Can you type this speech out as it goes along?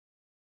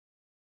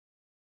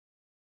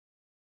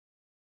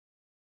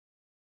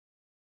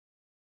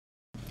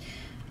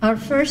Our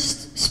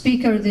first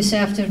speaker this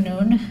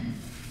afternoon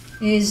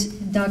is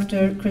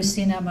Dr.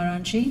 Christina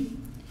Maranci.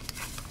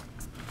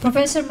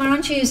 Professor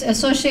Maranci is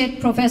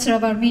Associate Professor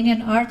of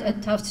Armenian Art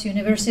at Tufts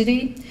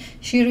University.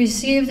 She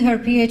received her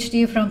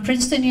PhD from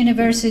Princeton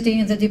University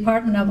in the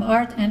Department of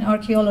Art and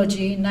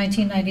Archaeology in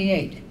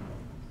 1998.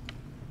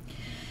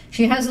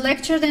 She has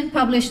lectured and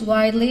published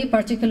widely,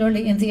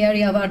 particularly in the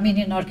area of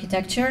Armenian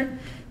architecture.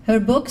 Her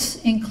books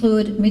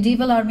include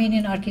Medieval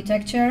Armenian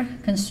Architecture,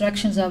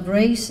 Constructions of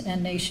Race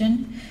and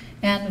Nation,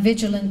 and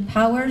Vigilant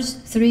Powers,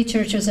 Three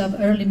Churches of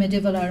Early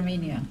Medieval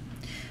Armenia.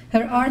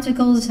 Her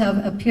articles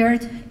have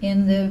appeared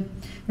in the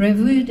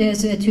Revue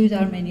des Études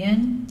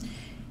Arméniennes.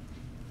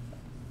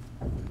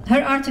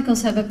 Her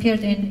articles have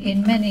appeared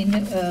in many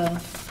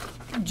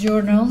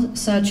journals,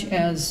 such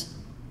as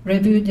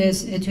Revue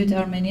des Études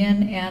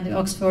Arméniennes and the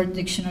Oxford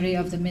Dictionary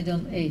of the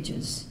Middle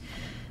Ages.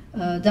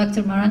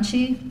 Dr.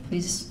 Maranci,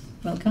 please.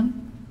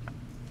 Welcome.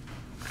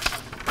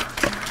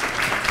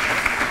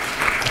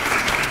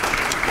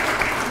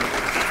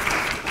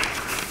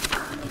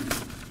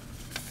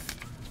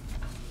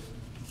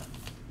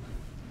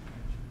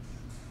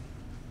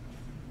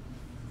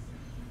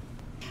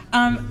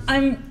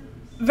 I'm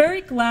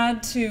very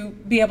glad to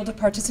be able to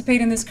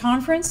participate in this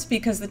conference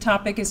because the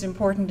topic is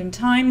important and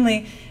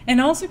timely, and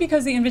also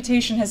because the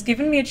invitation has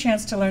given me a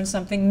chance to learn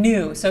something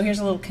new. So here's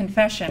a little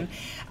confession.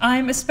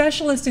 I'm a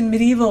specialist in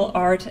medieval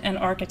art and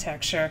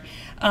architecture,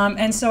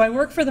 and so I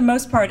work for the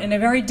most part in a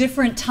very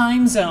different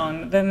time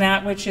zone than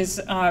that which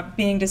is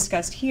being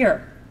discussed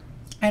here.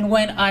 And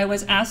when I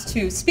was asked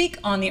to speak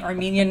on the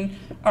Armenian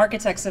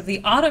architects of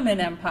the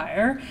Ottoman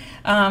Empire,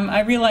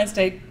 I realized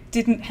I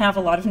didn't have a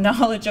lot of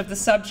knowledge of the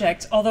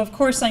subject, although of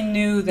course I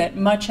knew that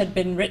much had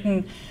been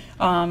written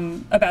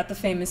about the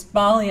famous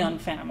Balyan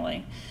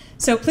family.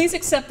 So please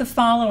accept the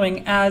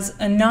following as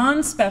a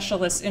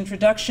non-specialist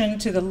introduction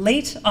to the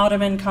late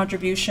Ottoman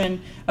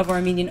contribution of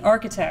Armenian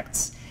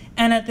architects.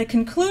 And at the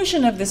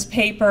conclusion of this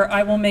paper,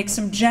 I will make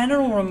some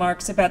general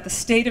remarks about the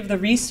state of the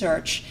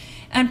research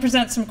and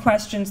present some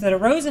questions that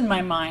arose in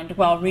my mind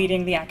while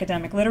reading the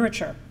academic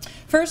literature.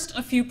 First,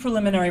 a few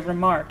preliminary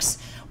remarks.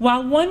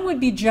 While one would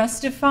be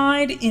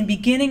justified in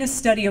beginning a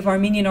study of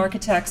Armenian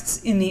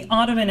architects in the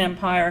Ottoman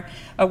Empire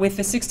with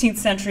the 16th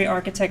century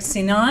architect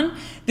Sinan,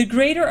 the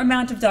greater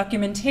amount of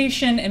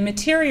documentation and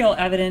material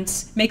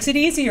evidence makes it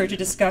easier to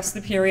discuss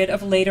the period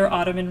of later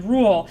Ottoman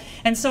rule.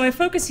 And so I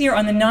focus here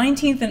on the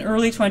 19th and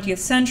early 20th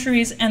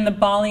centuries and the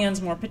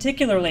Balyans more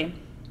particularly.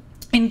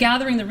 In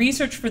gathering the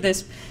research for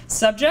this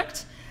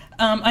subject,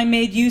 I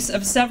made use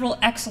of several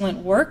excellent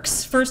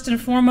works. First and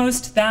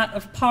foremost, that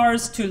of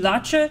Pars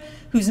Tulace,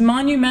 whose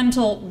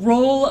monumental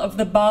Role of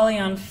the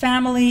Balyan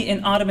Family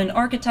in Ottoman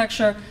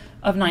Architecture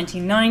of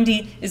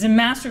 1990 is a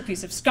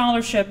masterpiece of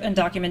scholarship and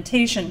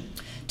documentation.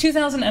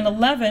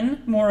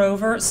 2011,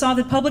 moreover, saw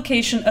the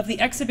publication of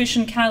the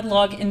exhibition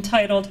catalog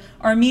entitled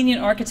Armenian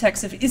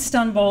Architects of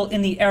Istanbul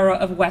in the Era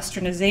of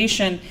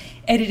Westernization,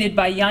 edited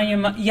by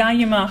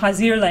Yayima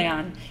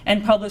Hazirlayan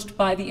and published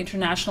by the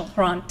International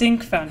Hrant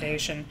Dink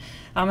Foundation.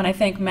 And I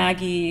thank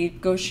Maggie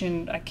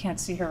Goshen, I can't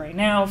see her right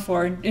now,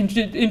 for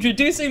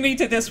introducing me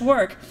to this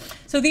work.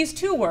 So these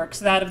two works,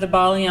 that of the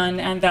Balyan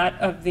and that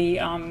of the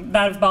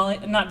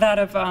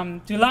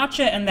Dulace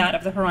and that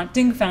of the Hrant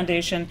Dink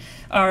Foundation,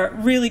 are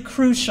really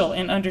crucial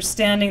in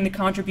understanding the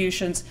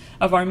contributions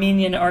of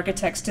Armenian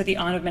architects to the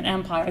Ottoman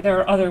Empire. There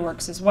are other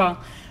works as well,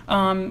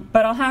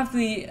 but I'll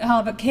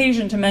have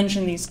occasion to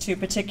mention these two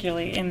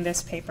particularly in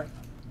this paper.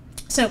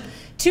 So,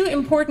 two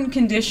important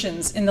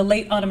conditions in the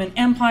late Ottoman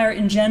Empire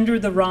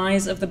engendered the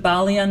rise of the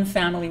Balyan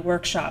family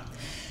workshop.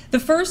 The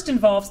first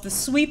involves the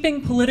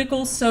sweeping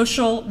political,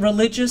 social,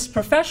 religious,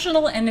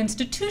 professional, and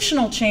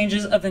institutional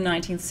changes of the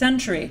 19th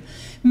century.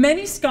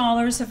 Many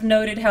scholars have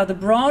noted how the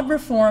broad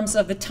reforms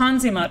of the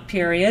Tanzimat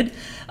period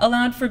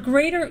allowed for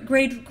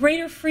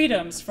greater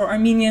freedoms for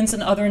Armenians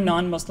and other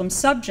non-Muslim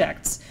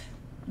subjects.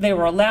 They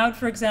were allowed,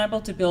 for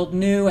example, to build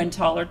new and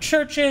taller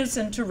churches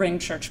and to ring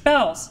church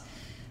bells.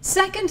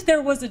 Second,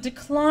 there was a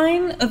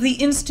decline of the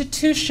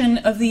institution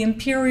of the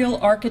imperial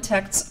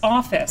architect's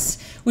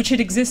office, which had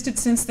existed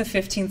since the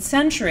 15th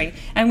century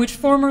and which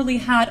formerly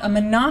had a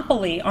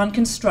monopoly on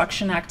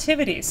construction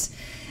activities.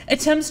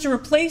 Attempts to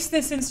replace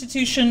this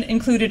institution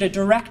included a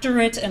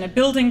directorate and a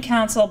building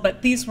council,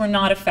 but these were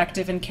not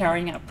effective in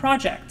carrying out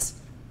projects.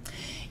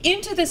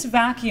 Into this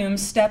vacuum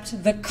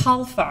stepped the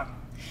Kalfa.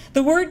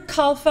 The word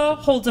Kalfa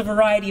holds a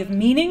variety of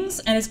meanings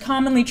and is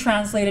commonly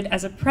translated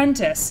as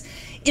apprentice.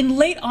 In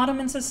late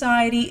Ottoman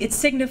society, it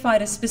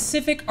signified a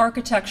specific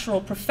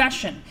architectural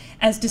profession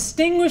as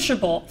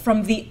distinguishable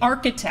from the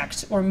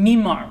architect or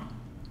mimar.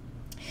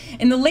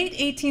 In the late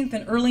 18th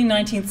and early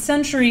 19th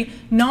century,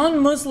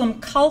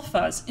 non-Muslim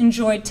kalfas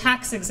enjoyed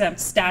tax-exempt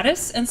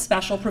status and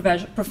special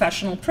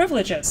professional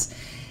privileges.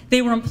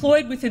 They were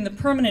employed within the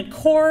permanent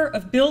core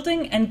of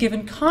building and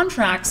given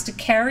contracts to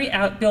carry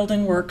out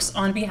building works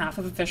on behalf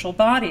of official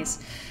bodies.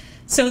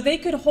 So they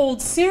could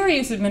hold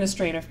serious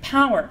administrative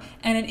power.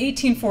 And in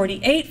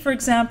 1848, for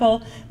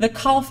example, the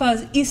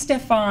Kalfas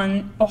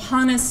Istefan,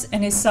 Ohannes,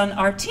 and his son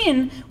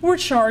Artin were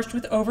charged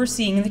with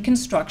overseeing the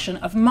construction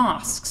of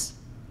mosques.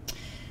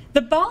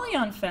 The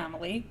Balian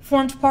family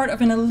formed part of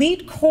an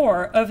elite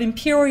corps of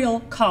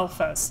imperial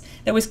Kalfas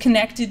that was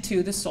connected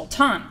to the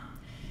Sultan.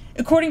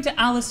 According to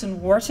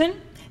Alison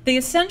Wharton, they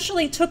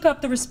essentially took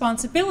up the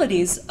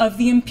responsibilities of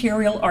the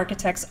imperial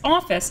architect's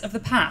office of the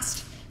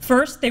past.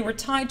 First, they were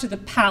tied to the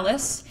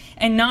palace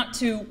and not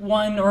to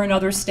one or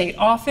another state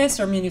office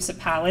or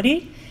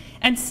municipality.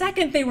 And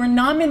second, they were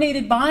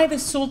nominated by the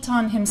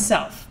Sultan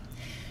himself.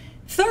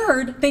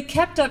 Third, they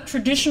kept up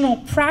traditional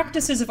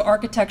practices of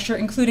architecture,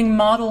 including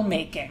model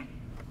making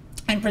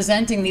and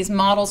presenting these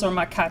models or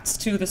maquettes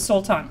to the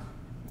Sultan.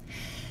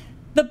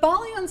 The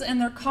Balians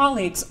and their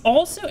colleagues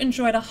also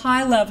enjoyed a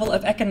high level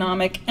of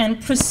economic and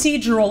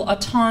procedural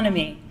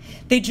autonomy.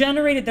 They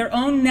generated their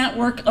own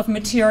network of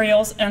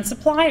materials and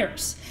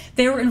suppliers.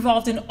 They were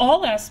involved in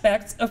all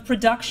aspects of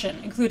production,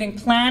 including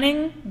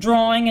planning,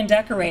 drawing, and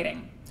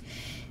decorating.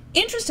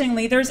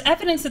 Interestingly, there's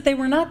evidence that they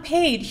were not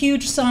paid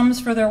huge sums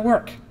for their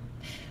work.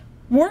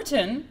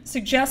 Wharton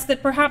suggests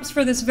that perhaps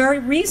for this very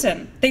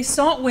reason, they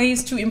sought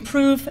ways to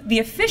improve the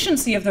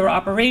efficiency of their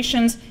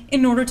operations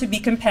in order to be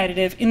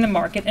competitive in the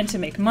market and to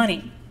make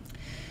money.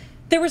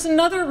 There was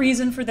another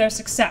reason for their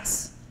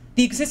success: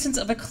 the existence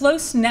of a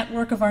close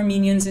network of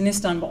Armenians in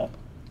Istanbul.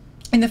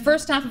 In the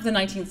first half of the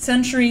 19th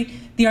century,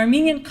 the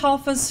Armenian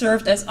Kalfas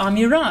served as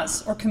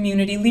amiras, or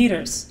community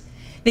leaders.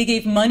 They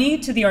gave money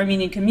to the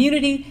Armenian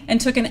community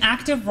and took an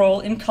active role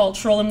in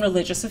cultural and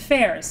religious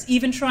affairs,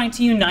 even trying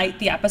to unite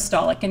the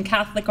apostolic and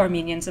Catholic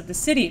Armenians of the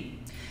city.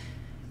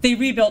 They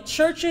rebuilt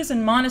churches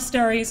and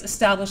monasteries,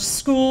 established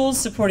schools,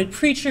 supported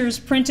preachers,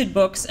 printed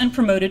books, and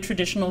promoted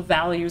traditional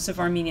values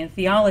of Armenian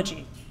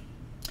theology.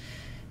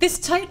 This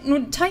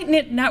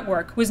tight-knit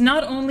network was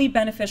not only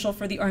beneficial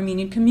for the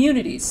Armenian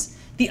communities.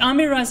 The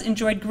amiras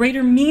enjoyed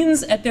greater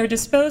means at their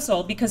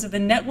disposal because of the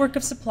network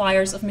of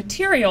suppliers of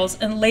materials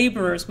and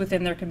laborers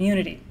within their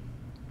community.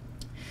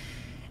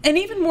 An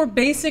even more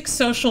basic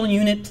social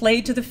unit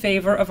played to the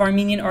favor of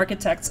Armenian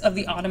architects of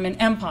the Ottoman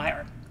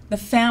Empire: the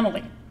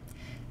family.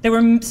 There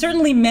were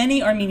certainly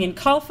many Armenian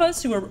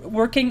Kalfas who were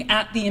working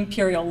at the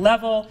imperial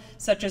level,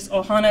 such as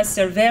Ohannes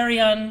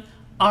Serverian,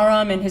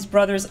 Aram and his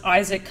brothers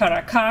Isaac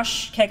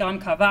Karakash, Kegan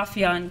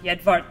Kavafian,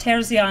 Yedvard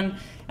Terzian,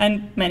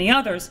 and many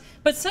others.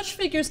 But such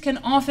figures can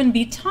often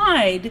be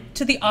tied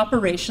to the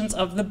operations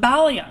of the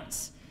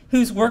Balians,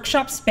 whose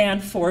workshops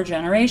spanned 4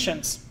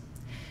 generations.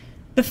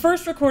 The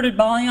first recorded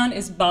Balian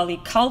is Bali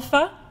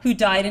Kalfa, who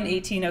died in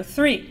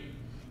 1803.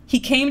 He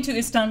came to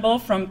Istanbul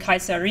from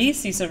Kayseri,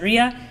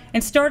 Caesarea,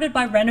 and started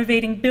by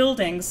renovating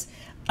buildings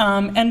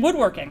and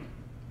woodworking.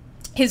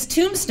 His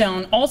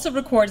tombstone also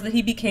records that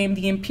he became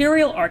the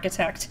imperial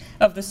architect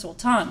of the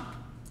Sultan.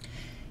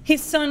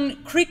 His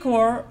son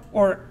Krikor,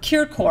 or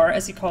Kirkor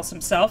as he calls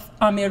himself,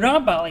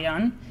 Amira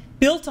Balian,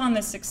 built on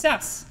this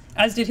success,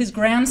 as did his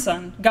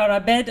grandson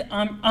Garabed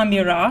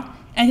Amira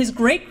and his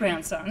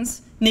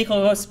great-grandsons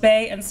Nikolaos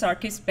Bey and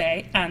Sarkis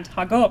Bey and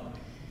Hagop.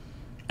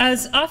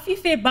 As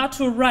Afife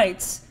Batur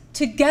writes,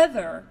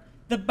 together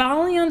the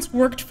Balians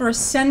worked for a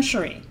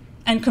century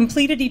and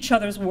completed each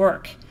other's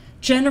work,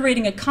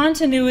 generating a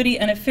continuity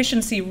and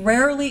efficiency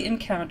rarely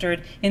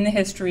encountered in the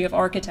history of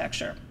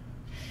architecture.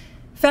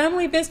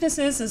 Family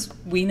businesses, as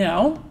we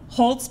know,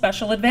 hold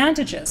special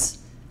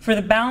advantages. For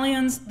the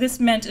Balians, this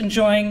meant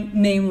enjoying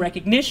name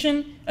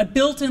recognition, a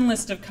built-in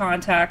list of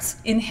contacts,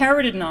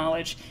 inherited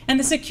knowledge, and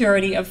the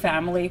security of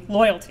family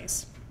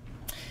loyalties.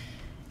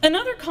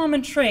 Another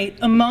common trait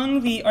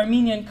among the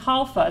Armenian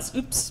Kalfas,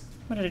 oops,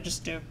 what did I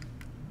just do?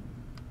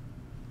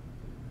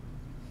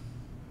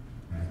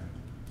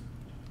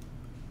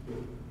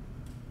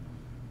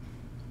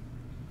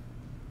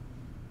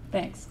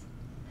 Thanks.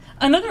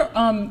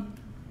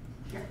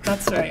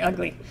 That's very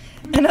ugly.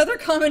 Another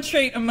common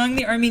trait among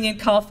the Armenian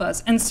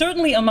Kalfas, and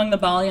certainly among the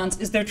Balians,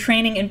 is their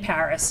training in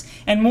Paris,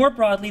 and more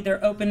broadly,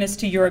 their openness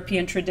to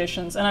European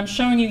traditions. And I'm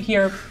showing you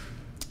here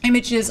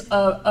images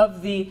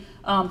of the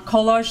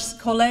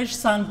Collège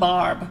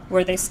Sainte-Barbe,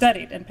 where they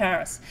studied in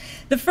Paris.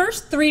 The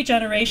first 3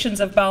 generations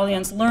of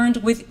Balians learned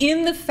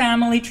within the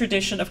family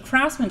tradition of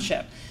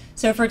craftsmanship.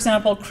 So, for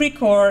example,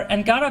 Krikor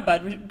and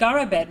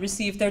Garabed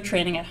received their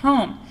training at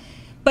home.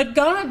 But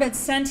Garabed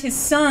sent his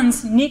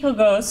sons,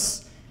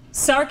 Nikolaos,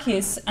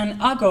 Sarkis, and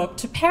Agop,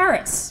 to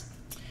Paris.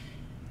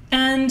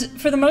 And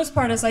for the most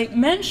part, as I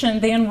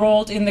mentioned, they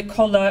enrolled in the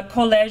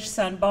Collège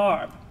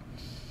Sainte-Barbe.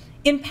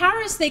 In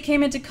Paris, they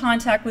came into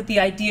contact with the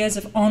ideas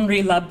of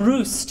Henri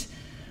Labrouste,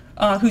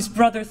 whose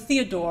brother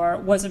Theodore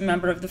was a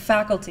member of the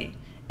faculty.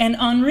 And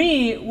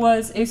Henri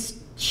was a,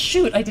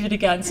 shoot, I did it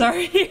again,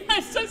 sorry.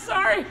 I'm so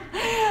sorry.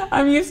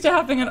 I'm used to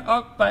having an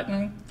off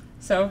button.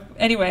 So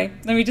anyway,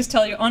 let me just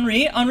tell you,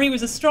 Henri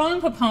was a strong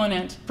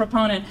proponent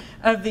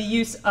of the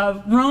use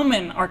of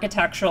Roman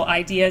architectural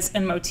ideas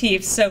and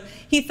motifs. So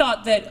he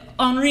thought that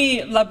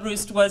Henri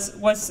Labrouste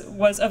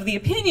was of the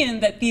opinion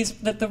that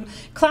the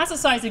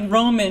classicizing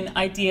Roman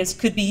ideas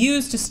could be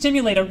used to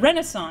stimulate a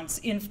renaissance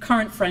in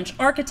current French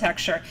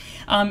architecture,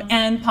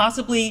 and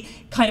possibly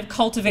kind of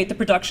cultivate the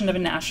production of a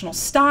national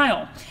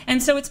style.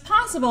 And so it's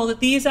possible that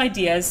these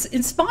ideas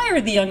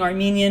inspired the young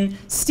Armenian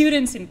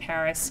students in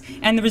Paris,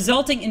 and the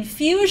resulting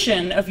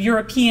infusion of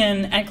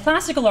European and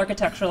classical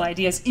architectural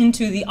ideas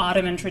into the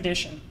Ottoman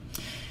tradition.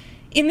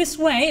 In this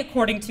way,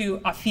 according to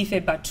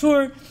Afife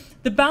Batour,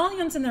 the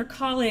Balians and their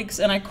colleagues,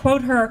 and I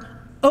quote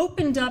her,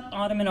 opened up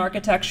Ottoman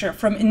architecture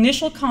from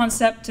initial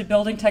concept to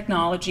building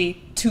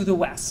technology to the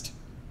West.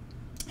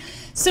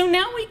 So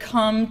now we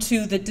come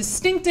to the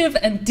distinctive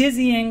and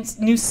dizzying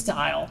new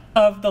style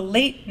of the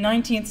late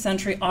 19th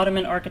century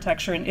Ottoman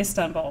architecture in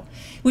Istanbul,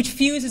 which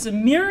fuses a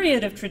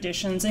myriad of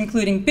traditions,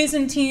 including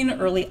Byzantine,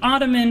 early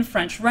Ottoman,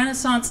 French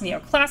Renaissance,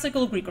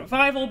 neoclassical, Greek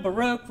Revival,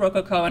 Baroque,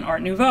 Rococo, and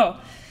Art Nouveau.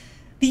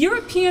 The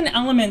European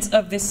elements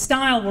of this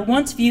style were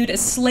once viewed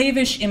as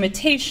slavish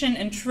imitation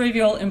and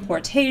trivial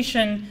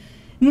importation.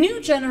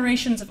 New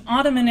generations of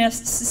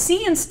Ottomanists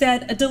see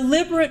instead a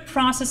deliberate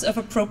process of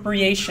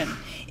appropriation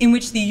in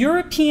which the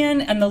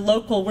European and the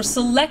local were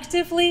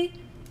selectively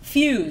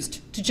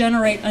fused to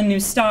generate a new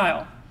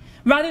style.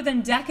 Rather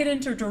than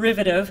decadent or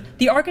derivative,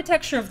 the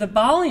architecture of the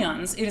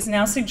Balians, it is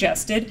now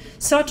suggested,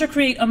 sought to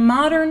create a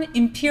modern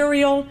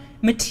imperial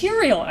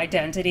material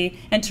identity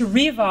and to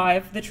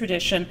revive the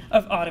tradition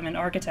of Ottoman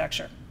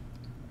architecture.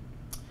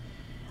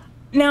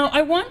 Now,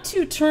 I want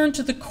to turn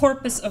to the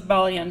corpus of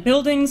Balian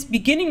buildings,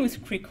 beginning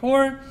with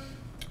Kirkor,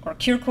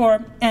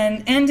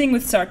 and ending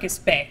with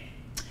Sarkis Bey.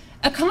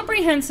 A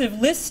comprehensive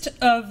list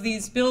of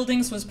these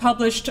buildings was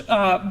published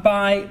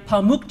by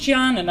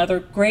Pamukjian, another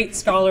great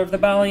scholar of the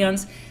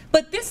Balians,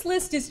 but this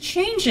list is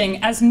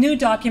changing as new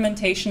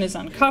documentation is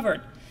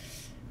uncovered.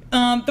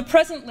 The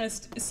present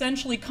list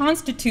essentially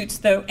constitutes,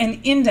 though, an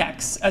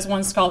index, as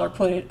one scholar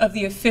put it, of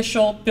the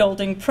official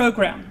building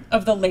program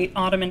of the late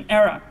Ottoman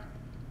era.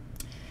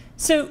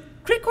 So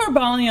Kirkor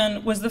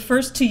Balian was the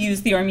first to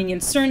use the Armenian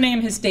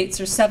surname. His dates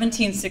are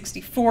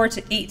 1764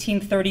 to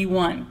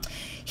 1831.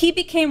 He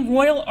became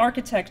royal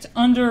architect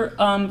under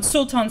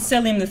Sultan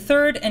Selim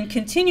III and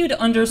continued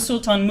under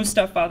Sultan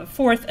Mustafa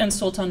IV and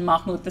Sultan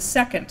Mahmud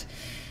II.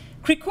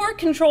 Kirkor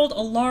controlled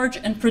a large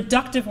and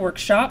productive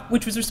workshop,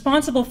 which was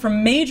responsible for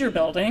major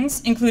buildings,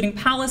 including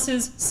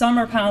palaces,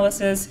 summer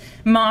palaces,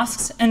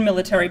 mosques, and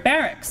military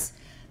barracks.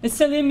 The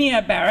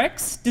Selimiye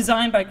barracks,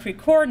 designed by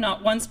Kirkor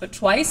not once but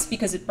twice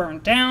because it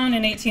burned down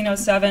in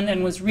 1807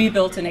 and was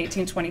rebuilt in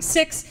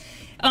 1826,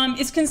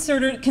 is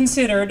considered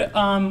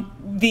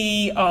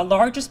the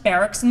largest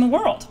barracks in the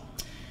world.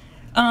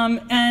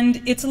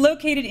 And it's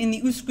located in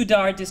the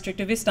Üsküdar district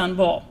of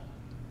Istanbul.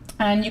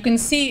 And you can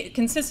see it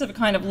consists of a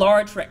kind of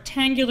large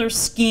rectangular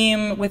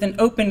scheme with an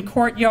open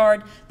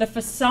courtyard. The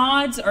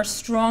facades are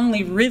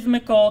strongly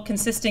rhythmical,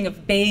 consisting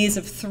of bays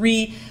of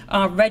 3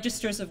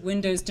 registers of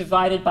windows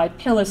divided by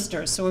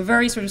pilasters. So a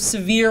very sort of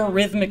severe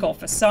rhythmical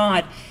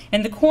facade.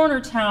 And the corner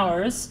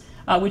towers,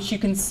 which you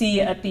can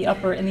see at the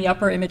in the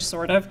upper image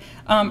sort of,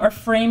 are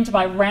framed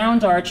by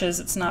round arches.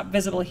 It's not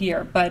visible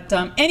here. But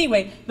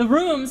anyway, the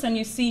rooms, and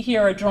you see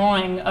here a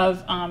drawing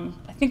of,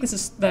 I think this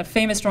is the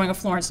famous drawing of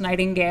Florence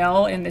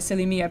Nightingale in the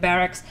Selimiye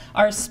barracks,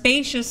 are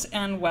spacious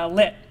and well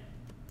lit.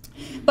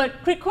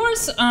 But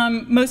Kirkor's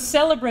most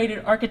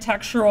celebrated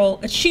architectural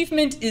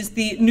achievement is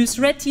the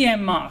Nusretiye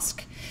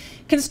Mosque.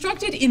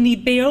 Constructed in the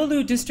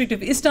Beyoğlu district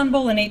of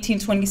Istanbul in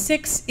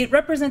 1826, it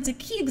represents a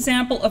key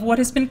example of what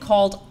has been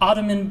called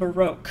Ottoman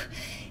Baroque.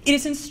 It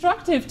is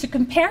instructive to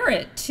compare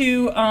it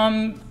to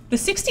the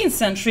 16th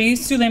century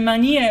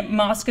Süleymaniye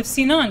Mosque of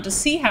Sinan to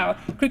see how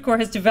Kirkor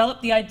has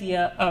developed the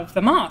idea of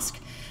the mosque.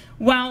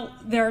 While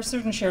there are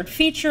certain shared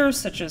features,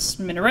 such as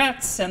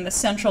minarets and the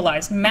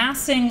centralized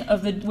massing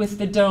of with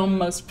the dome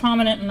most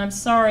prominent, and I'm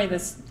sorry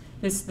this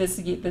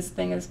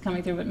thing is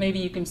coming through, but maybe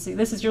you can see.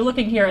 You're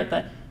looking here at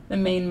the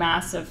main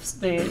mass of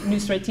the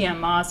Nusretiye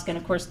Mosque, and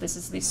of course this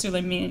is the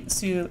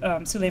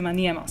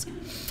Süleymaniye Mosque.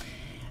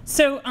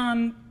 So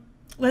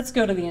let's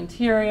go to the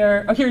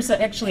interior. Oh, here's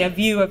actually a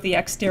view of the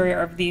exterior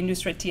of the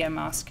Nusretiye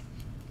Mosque.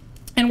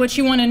 And what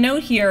you want to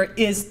note here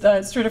is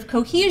the sort of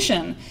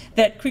cohesion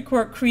that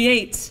Kirkor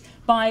creates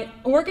by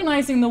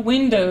organizing the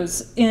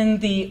windows in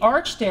the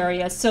arched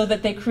area so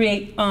that they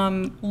create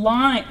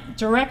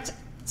direct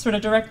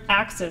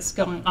axis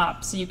going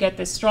up. So you get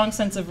this strong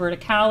sense of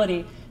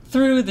verticality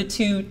through the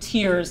 2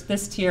 tiers,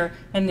 this tier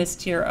and this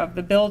tier of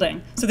the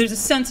building. So there's a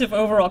sense of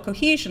overall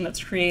cohesion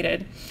that's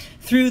created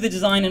through the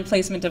design and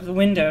placement of the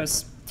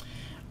windows.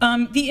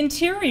 The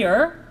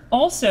interior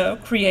also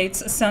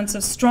creates a sense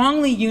of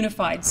strongly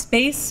unified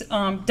space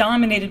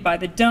dominated by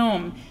the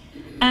dome.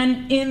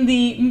 And in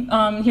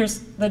the, here's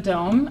the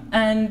dome,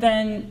 and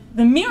then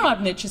the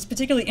mihrab niche is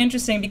particularly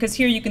interesting because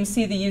here you can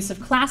see the use of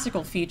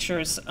classical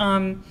features.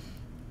 And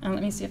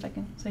let me see if I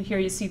can, so here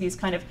you see these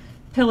kind of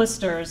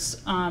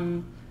pilasters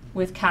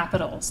with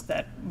capitals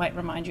that might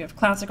remind you of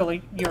classical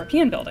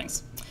European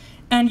buildings.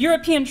 And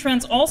European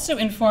trends also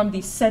informed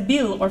the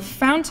sebil, or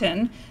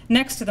fountain,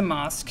 next to the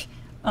mosque,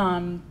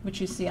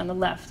 which you see on the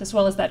left, as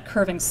well as that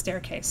curving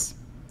staircase.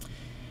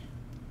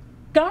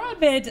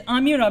 Garabed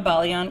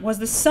Amirabalian was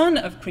the son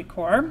of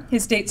Krikor.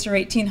 His dates are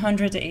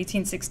 1800 to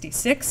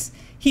 1866.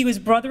 He was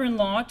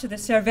brother-in-law to the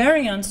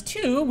Serverians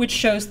too, which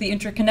shows the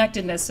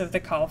interconnectedness of the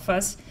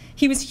Khalifas.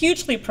 He was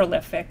hugely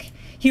prolific.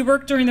 He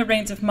worked during the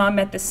reigns of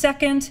Mehmed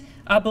II,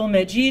 Abul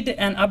Mejid,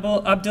 and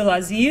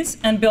Abdulaziz,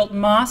 and built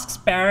mosques,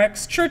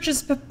 barracks,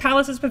 churches,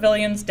 palaces,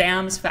 pavilions,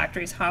 dams,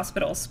 factories,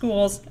 hospitals,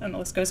 schools, and the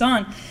list goes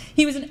on.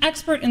 He was an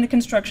expert in the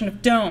construction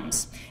of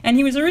domes, and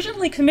he was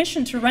originally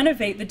commissioned to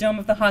renovate the dome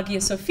of the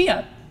Hagia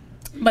Sophia,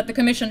 but the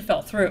commission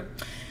fell through.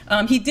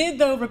 He did,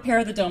 though,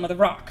 repair the Dome of the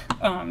Rock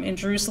in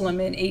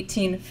Jerusalem in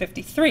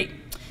 1853.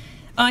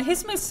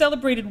 His most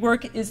celebrated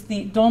work is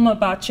the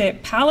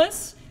Dolmabahce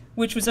Palace,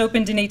 which was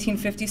opened in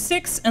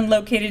 1856 and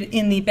located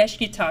in the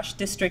Beşiktaş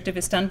district of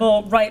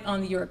Istanbul, right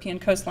on the European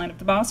coastline of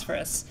the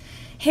Bosphorus.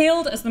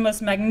 Hailed as the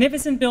most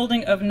magnificent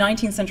building of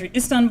 19th century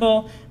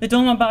Istanbul, the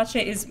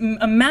Dolmabahce is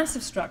a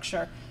massive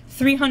structure,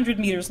 300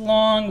 meters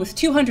long, with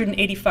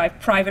 285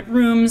 private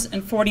rooms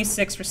and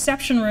 46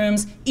 reception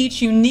rooms,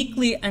 each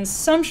uniquely and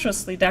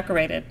sumptuously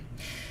decorated.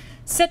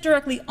 Set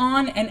directly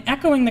on and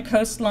echoing the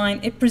coastline,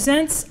 it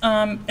presents,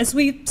 as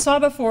we saw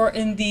before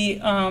in the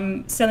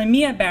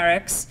Selimiye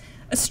barracks,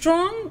 a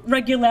strong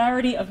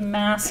regularity of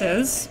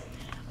masses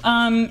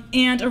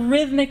and a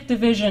rhythmic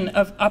division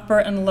of upper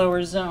and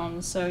lower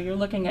zones. So you're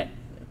looking at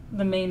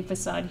the main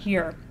facade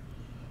here.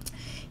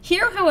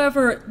 Here,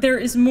 however, there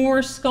is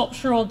more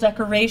sculptural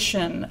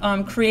decoration,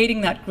 creating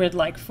that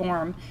grid-like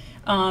form.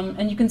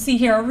 And you can see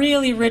here a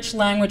really rich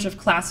language of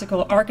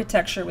classical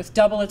architecture with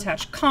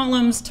double-attached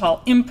columns,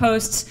 tall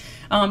imposts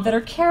that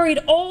are carried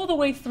all the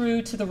way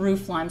through to the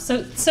roof line.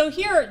 So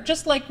here,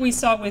 just like we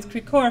saw with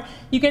Krikor,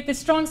 you get this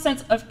strong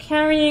sense of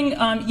carrying,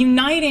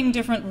 uniting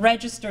different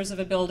registers of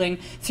a building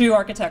through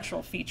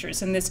architectural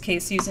features, in this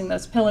case using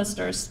those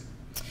pilasters.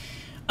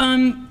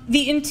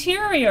 The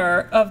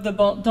interior of the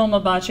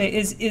Dolmabahce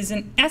is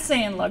an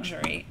essay in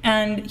luxury,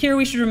 and here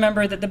we should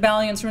remember that the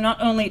Balians were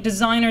not only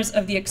designers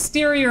of the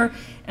exterior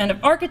and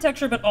of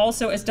architecture, but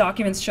also, as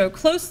documents show,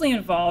 closely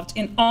involved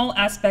in all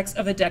aspects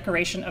of the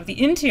decoration of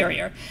the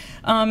interior.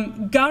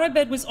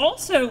 Garabed was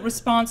also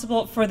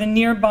responsible for the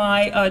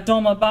nearby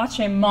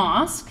Dolmabahce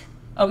Mosque.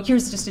 Oh,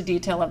 here's just a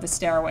detail of the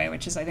stairway,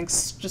 which is, I think,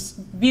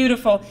 just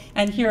beautiful.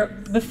 And here,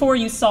 before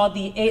you saw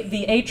the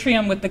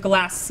atrium with the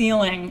glass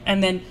ceiling,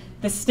 and then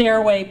the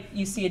stairway,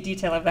 you see a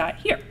detail of that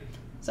here.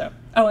 So,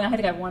 oh, and I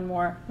think I have one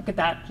more. Look at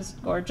that,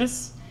 just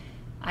gorgeous,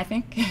 I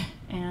think.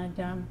 And,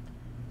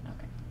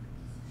 okay.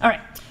 All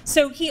right,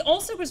 so he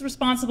also was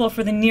responsible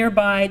for the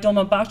nearby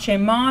Dolmabahce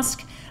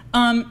Mosque,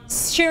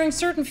 sharing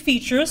certain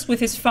features with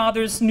his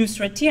father's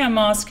Nusretiye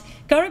Mosque.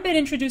 Garabed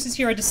introduces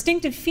here a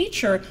distinctive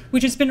feature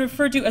which has been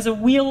referred to as a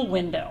wheel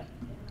window,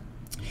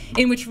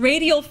 in which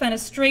radial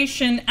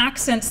fenestration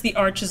accents the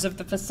arches of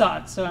the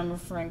facade. So I'm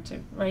referring to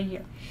right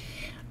here.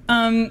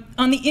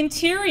 On the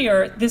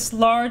interior, this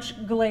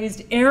large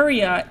glazed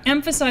area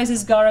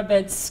emphasizes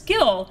Garabed's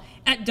skill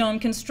at dome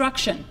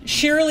construction,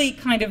 sheerly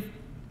kind of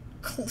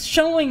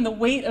showing the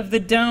weight of the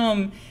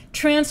dome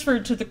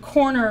transferred to the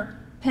corner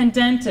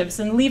pendentives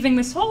and leaving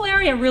this whole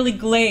area really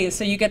glazed,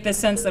 so you get this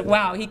sense that,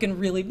 wow, he can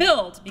really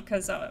build,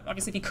 because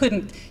obviously if he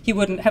couldn't, he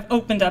wouldn't have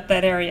opened up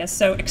that area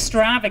so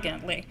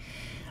extravagantly.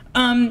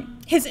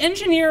 His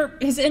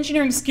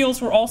engineering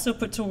skills were also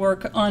put to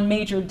work on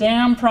major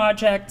dam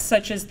projects,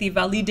 such as the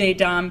Valide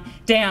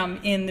Dam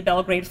in the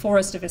Belgrade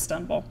Forest of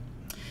Istanbul.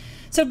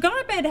 So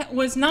Garabed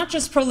was not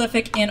just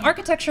prolific in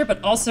architecture,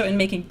 but also in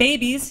making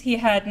babies. He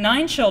had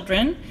 9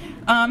 children.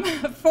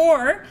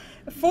 Four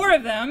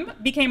of them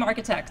became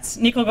architects: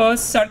 Nikolaos,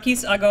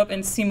 Sarkis, Agop,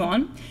 and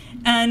Simon.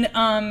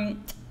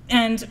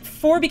 And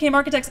 4 became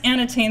architects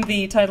and attained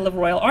the title of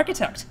royal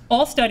architect.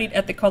 All studied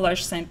at the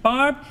Collège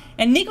Sainte-Barbe,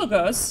 and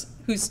Nikolaos,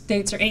 whose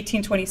dates are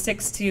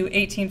 1826 to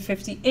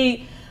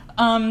 1858,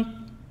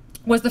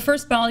 was the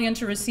first Balian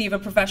to receive a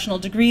professional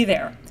degree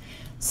there.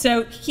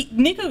 So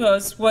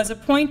Nikolaos was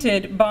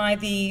appointed by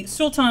the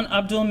Sultan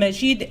Abdul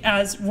Mejid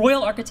as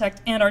royal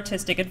architect and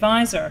artistic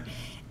advisor.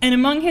 And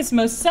among his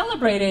most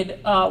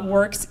celebrated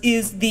works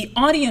is the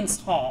audience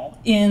hall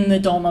in the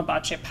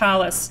Dolmabahce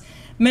Palace.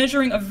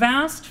 Measuring a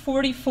vast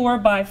 44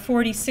 by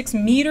 46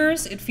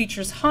 meters, it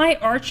features high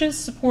arches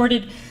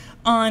supported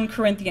on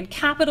Corinthian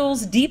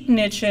capitals, deep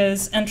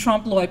niches, and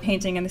trompe-l'oeil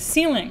painting in the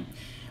ceiling.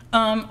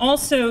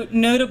 Also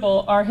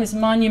notable are his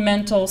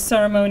monumental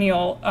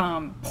ceremonial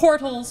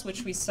portals,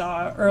 which we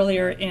saw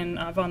earlier in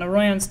Van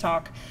Royen's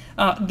talk,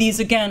 these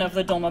again of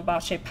the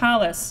Dolmabahce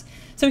Palace.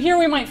 So here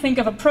we might think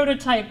of a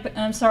prototype,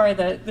 I'm sorry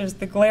there's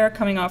the glare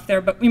coming off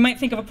there, but we might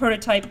think of a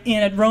prototype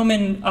in a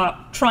Roman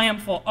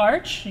triumphal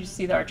arch. You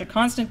see the Arch of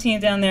Constantine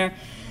down there.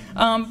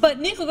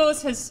 But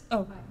Nikolaos has,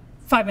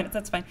 5 minutes,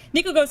 that's fine.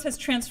 Nikolaos has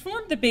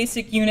transformed the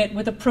basic unit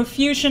with a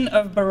profusion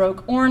of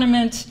Baroque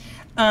ornament.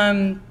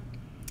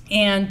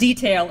 and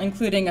detail,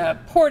 including a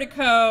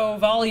portico,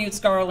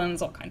 volutes,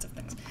 garlands, all kinds of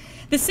things.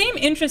 The same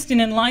interest in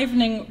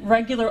enlivening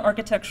regular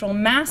architectural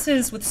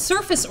masses with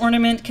surface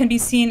ornament can be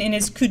seen in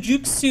his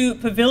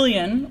Kujuksu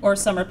Pavilion, or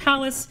Summer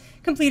Palace,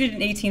 completed in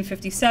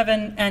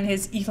 1857, and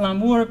his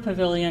Ihlamur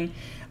Pavilion,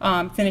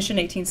 finished in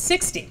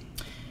 1860.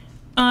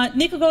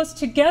 Nikolaos,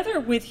 together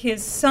with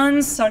his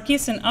sons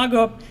Sarkis and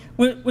Agop,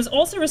 was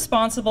also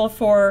responsible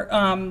for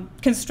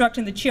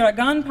constructing the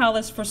Chiragan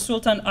Palace for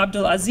Sultan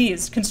Abdul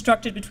Aziz,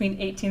 constructed between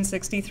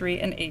 1863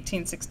 and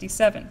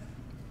 1867.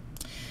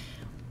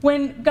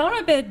 When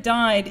Garabed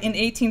died in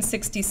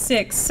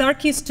 1866,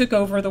 Sarkis took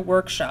over the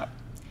workshop.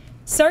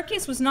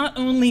 Sarkis was not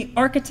only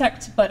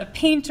architect, but a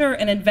painter,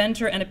 an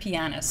inventor, and a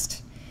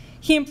pianist.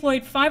 He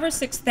employed 5,000 or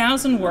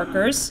 6,000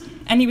 workers,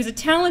 and he was a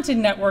talented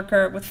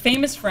networker with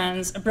famous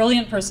friends, a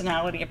brilliant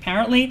personality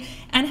apparently,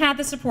 and had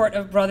the support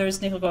of brothers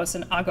Nikolaos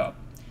and Agop.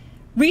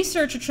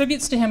 Research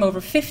attributes to him over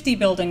 50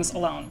 buildings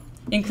alone,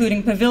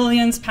 including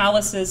pavilions,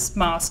 palaces,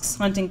 mosques,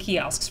 hunting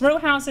kiosks, row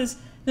houses,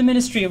 the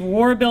Ministry of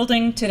War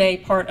building, today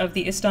part of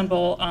the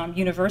Istanbul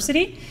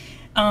University,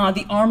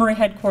 the armory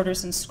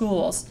headquarters and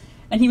schools.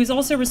 And he was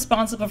also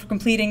responsible for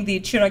completing the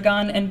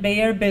Chiragan and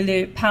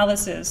Beylerbey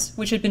palaces,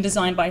 which had been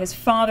designed by his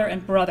father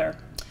and brother.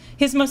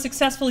 His most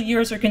successful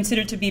years are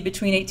considered to be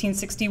between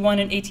 1861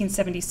 and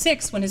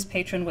 1876, when his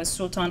patron was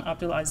Sultan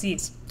Abdul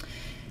Aziz.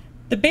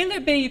 The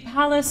Beylerbey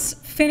Palace,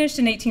 finished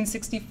in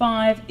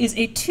 1865, is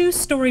a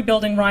two-story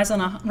building rising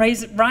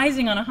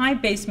on a high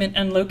basement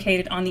and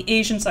located on the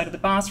Asian side of the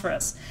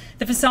Bosphorus.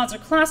 The facades are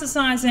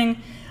classicizing,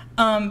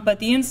 but on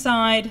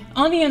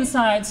the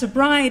inside,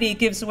 sobriety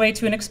gives way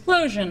to an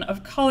explosion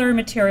of color,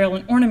 material,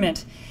 and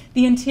ornament.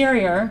 The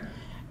interior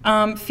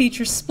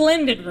features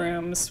splendid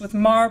rooms with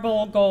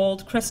marble,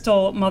 gold,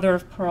 crystal, mother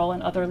of pearl,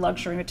 and other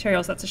luxury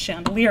materials. That's a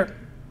chandelier.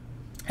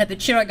 At the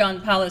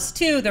Chiragan Palace,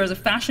 too, there is a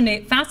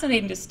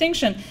fascinating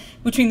distinction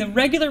between the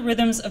regular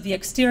rhythms of the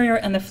exterior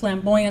and the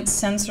flamboyant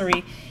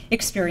sensory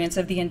experience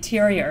of the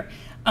interior.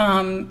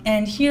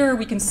 And here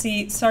we can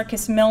see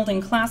Sarkis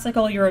melding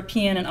classical,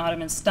 European, and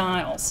Ottoman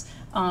styles.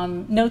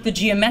 Note the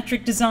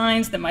geometric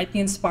designs that might be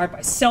inspired by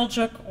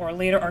Seljuk or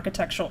later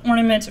architectural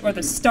ornament, or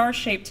the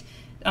star-shaped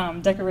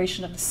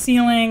decoration of the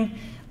ceiling.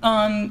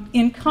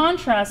 In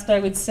contrast, I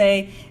would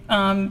say,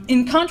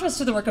 in contrast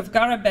to the work of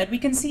Garabed, we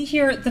can see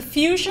here the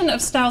fusion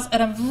of styles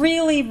at a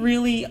really,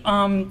 really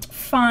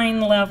fine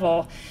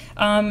level.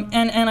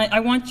 I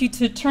want you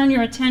to turn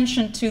your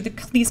attention to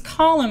these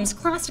columns,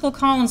 classical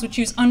columns, which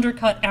use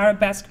undercut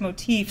arabesque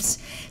motifs.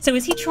 So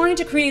is he trying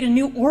to create a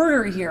new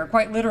order here,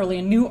 quite literally,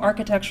 a new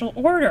architectural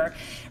order?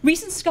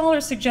 Recent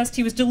scholars suggest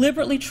he was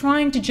deliberately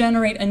trying to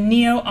generate a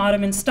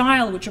neo-Ottoman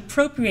style which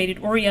appropriated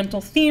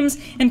Oriental themes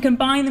and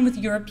combined them with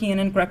European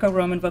and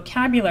Greco-Roman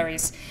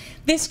vocabularies.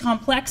 This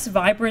complex,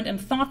 vibrant, and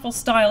thoughtful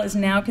style is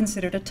now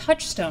considered a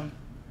touchstone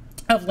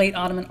of late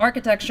Ottoman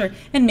architecture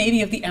and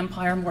maybe of the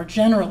empire more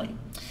generally.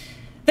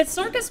 That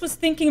Sarkis was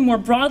thinking more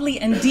broadly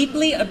and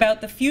deeply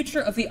about the future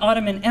of the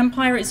Ottoman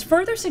Empire is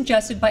further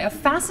suggested by a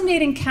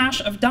fascinating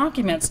cache of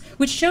documents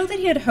which show that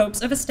he had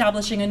hopes of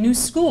establishing a new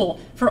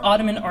school for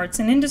Ottoman arts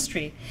and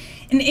industry.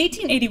 In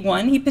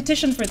 1881, he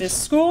petitioned for this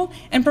school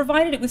and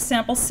provided it with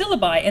sample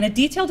syllabi and a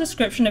detailed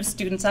description of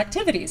students'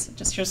 activities.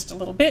 Just a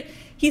little bit.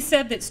 He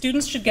said that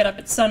students should get up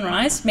at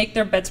sunrise, make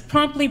their beds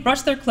promptly,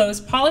 brush their clothes,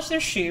 polish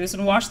their shoes,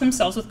 and wash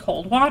themselves with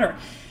cold water.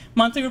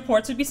 Monthly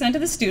reports would be sent to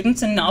the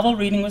students, and novel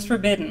reading was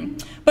forbidden.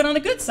 But on the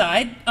good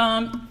side,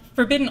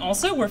 forbidden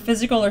also were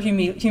physical or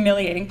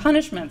humiliating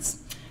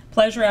punishments.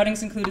 Pleasure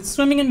outings included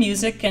swimming and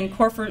music, and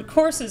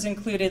courses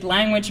included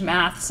language,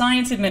 math,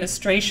 science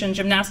administration,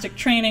 gymnastic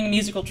training,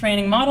 musical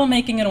training, model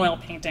making, and oil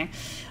painting.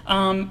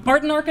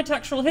 Art and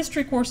architectural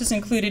history courses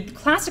included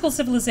classical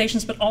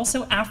civilizations, but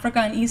also Africa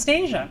and East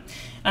Asia.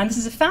 And this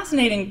is a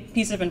fascinating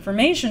piece of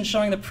information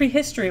showing the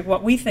prehistory of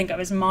what we think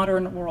of as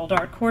modern world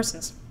art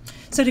courses.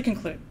 So to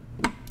conclude,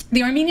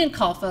 the Armenian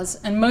Kalfas,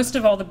 and most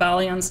of all the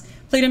Balyans,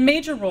 played a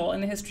major role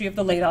in the history of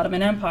the late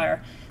Ottoman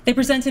Empire. They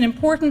present an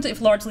important, if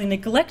largely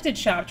neglected,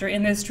 chapter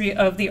in the history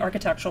of the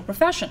architectural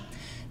profession.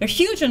 Their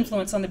huge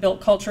influence on the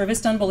built culture of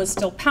Istanbul is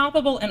still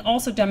palpable and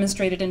also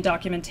demonstrated in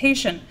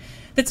documentation.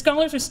 That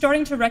scholars are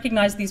starting to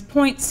recognize these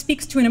points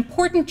speaks to an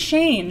important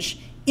change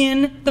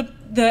in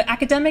the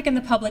academic and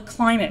the public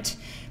climate,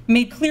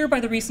 made clear by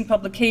the recent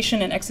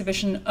publication and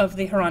exhibition of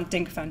the Hrant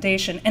Dink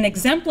Foundation, and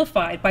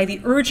exemplified by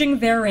the urging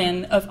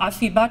therein of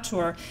Afi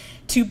Batur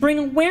to bring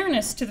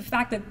awareness to the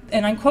fact that,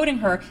 and I'm quoting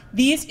her,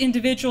 these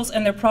individuals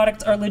and their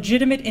products are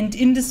legitimate and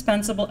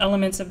indispensable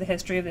elements of the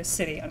history of this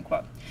city,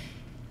 unquote.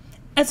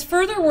 As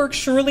further work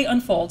surely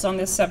unfolds on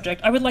this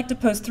subject, I would like to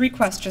pose 3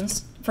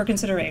 questions for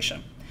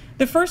consideration.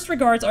 The first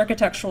regards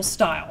architectural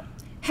style.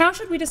 How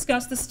should we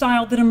discuss the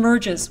style that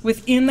emerges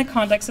within the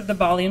context of the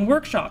Balian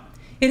workshop?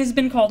 It has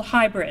been called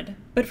hybrid,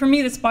 but for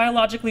me this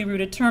biologically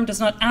rooted term does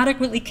not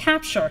adequately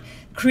capture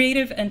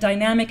creative and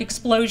dynamic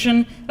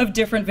explosion of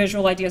different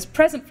visual ideas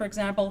present, for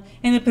example,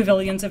 in the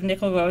pavilions of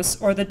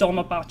Nikolaos or the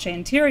Dolmabahce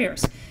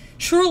interiors.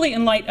 Surely,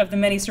 in light of the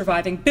many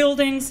surviving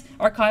buildings,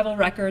 archival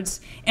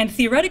records, and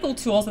theoretical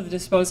tools at the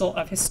disposal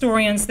of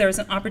historians, there is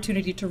an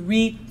opportunity to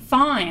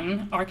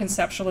refine our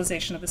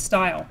conceptualization of the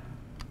style.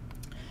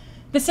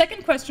 The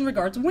second question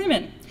regards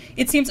women.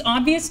 It seems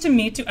obvious to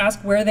me to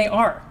ask where they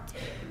are.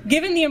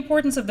 Given the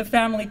importance of the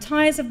family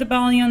ties of the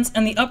Balians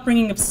and the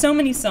upbringing of so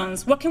many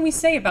sons, what can we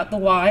say about the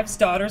wives,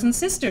 daughters, and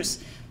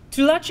sisters?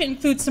 Tulace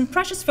includes some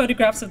precious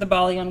photographs of the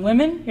Balian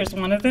women. Here's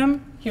one of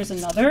them. Here's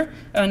another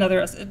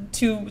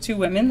two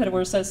women that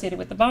were associated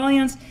with the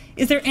Balians.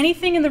 Is there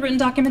anything in the written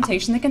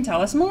documentation that can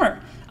tell us more?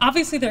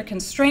 Obviously, there are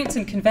constraints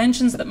and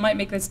conventions that might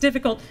make this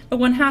difficult, but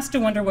one has to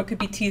wonder what could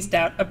be teased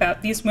out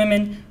about these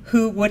women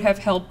who would have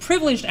held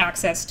privileged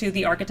access to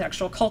the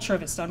architectural culture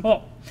of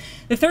Istanbul.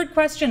 The third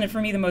question, and for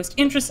me the most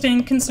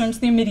interesting, concerns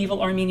the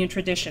medieval Armenian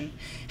tradition.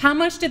 How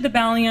much did the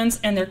Balians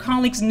and their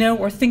colleagues know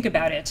or think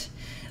about it?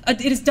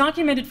 It is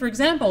documented, for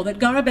example, that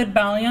Garabed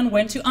Balian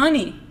went to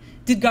Ani.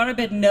 Did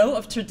Garabed know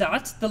of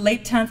Turdat, the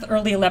late 10th,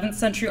 early 11th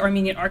century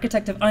Armenian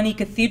architect of Ani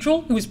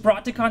Cathedral, who was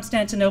brought to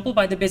Constantinople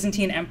by the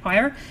Byzantine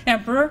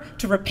emperor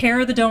to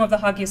repair the dome of the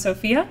Hagia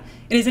Sophia?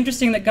 It is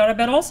interesting that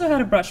Garabed also had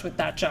a brush with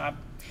that job.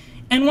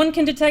 And one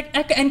can detect,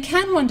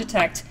 can one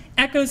detect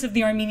echoes of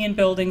the Armenian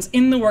buildings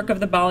in the work of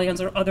the Balians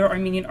or other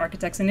Armenian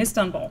architects in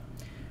Istanbul?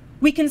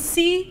 We can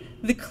see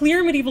the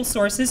clear medieval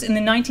sources in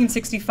the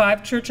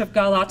 1965 Church of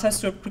Galata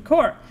sur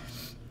Prikor.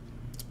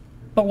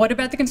 But what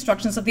about the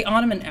constructions of the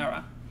Ottoman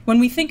era? When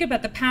we think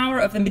about the power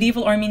of the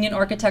medieval Armenian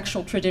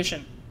architectural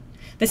tradition,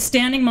 the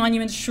standing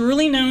monuments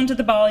surely known to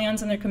the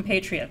Balians and their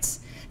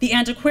compatriots, the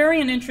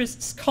antiquarian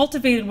interests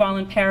cultivated while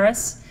in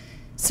Paris,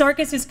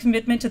 Sarkis's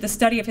commitment to the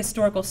study of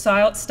historical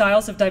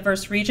styles of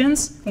diverse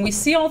regions. When we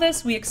see all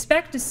this, we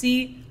expect to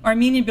see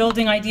Armenian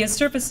building ideas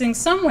surfacing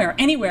somewhere,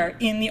 anywhere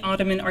in the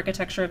Ottoman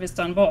architecture of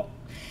Istanbul.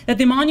 That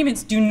the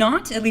monuments do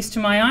not, at least to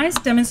my eyes,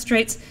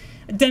 demonstrate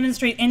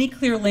any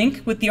clear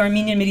link with the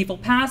Armenian medieval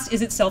past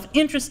is itself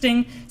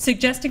interesting,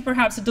 suggesting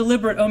perhaps a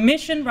deliberate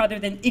omission rather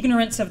than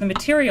ignorance of the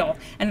material,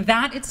 and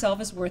that itself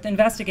is worth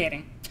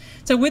investigating.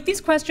 So with these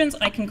questions,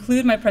 I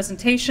conclude my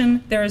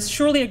presentation. There is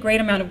surely a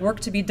great amount of work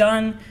to be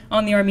done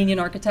on the Armenian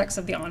architects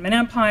of the Ottoman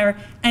Empire,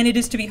 and it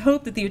is to be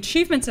hoped that the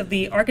achievements of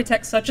the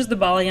architects such as the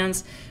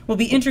Balians will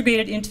be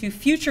integrated into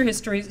future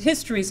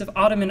histories of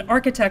Ottoman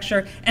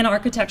architecture and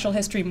architectural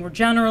history more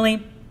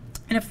generally.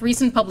 And if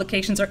recent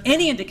publications are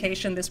any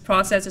indication, this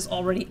process is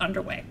already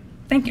underway.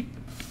 Thank you.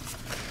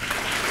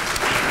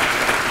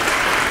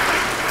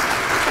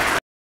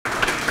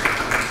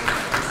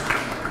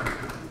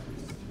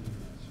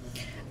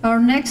 Our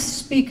next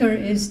speaker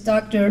is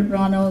Dr.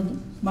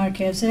 Ronald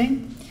Marchese.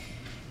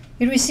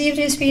 He received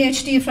his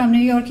PhD from New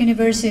York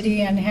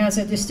University and has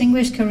a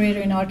distinguished career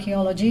in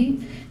archaeology,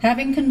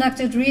 having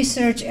conducted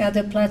research at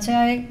the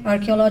Platai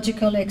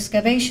archaeological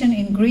excavation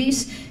in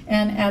Greece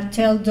and at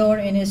Tel Dor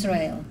in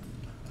Israel.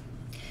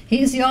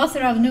 He is the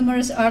author of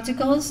numerous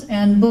articles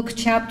and book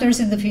chapters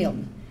in the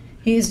field.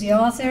 He is the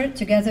author,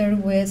 together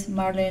with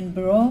Marlene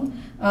Bureau,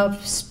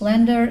 of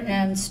Splendor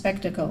and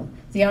Spectacle,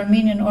 the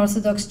Armenian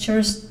Orthodox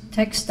Church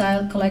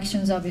textile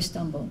collections of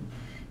Istanbul.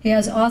 He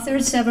has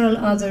authored several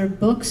other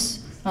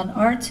books on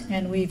art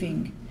and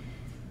weaving.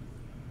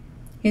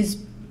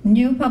 His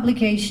new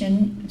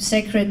publication,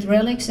 Sacred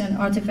Relics and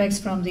Artifacts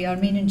from the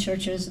Armenian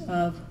Churches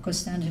of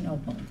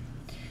Constantinople.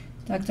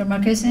 Dr.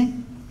 Marchese?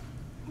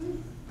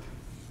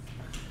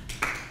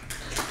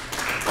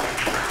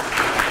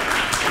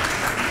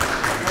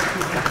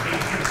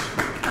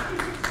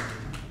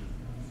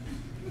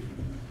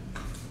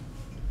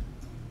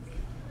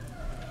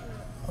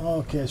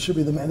 Okay, it should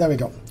be the, there we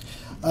go.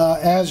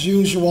 As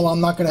usual, I'm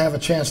not going to have a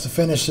chance to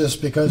finish this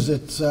because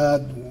it's,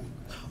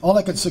 all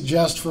I could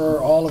suggest for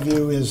all of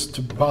you is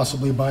to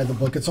possibly buy the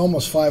book. It's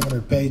almost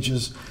 500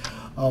 pages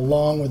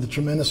long with a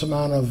tremendous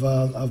amount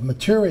of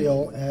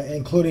material,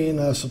 including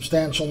a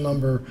substantial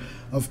number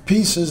of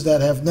pieces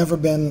that have never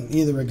been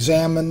either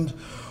examined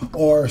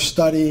or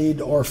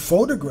studied or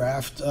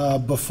photographed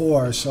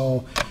before.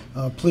 So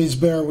please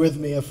bear with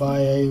me if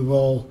I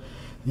will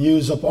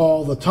use up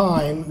all the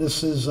time.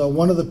 This is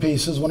one of the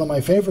pieces, one of my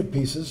favorite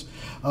pieces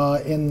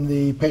in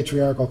the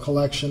patriarchal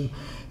collection,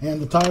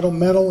 and the title,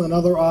 Metal and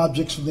Other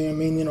Objects from the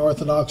Armenian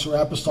Orthodox or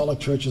Apostolic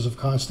Churches of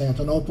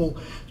Constantinople,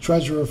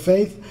 Treasure of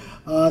Faith.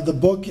 The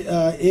book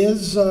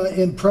is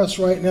in press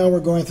right now. We're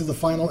going through the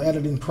final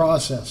editing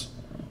process.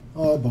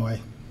 Oh boy.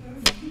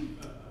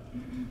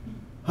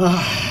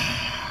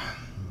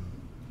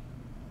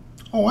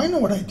 Oh, I know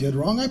what I did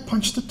wrong. I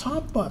punched the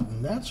top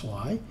button. That's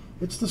why.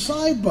 It's the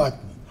side button.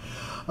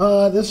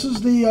 This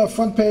is the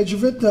front page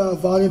of it.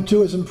 Volume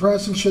 2 is in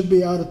press and should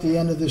be out at the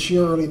end of this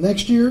year, early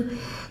next year.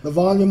 The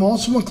volume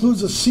also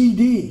includes a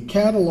CD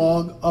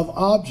catalog of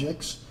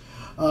objects.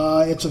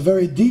 It's a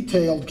very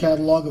detailed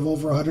catalog of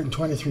over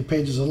 123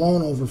 pages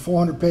alone, over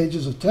 400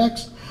 pages of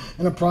text,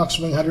 and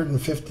approximately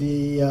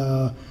 150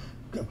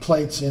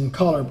 plates in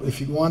color. If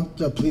you want,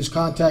 please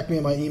contact me.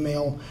 My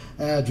email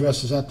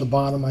address is at the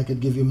bottom. I could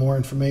give you more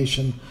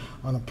information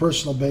on a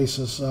personal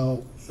basis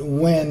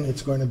when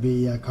it's going to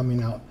be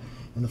coming out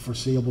in the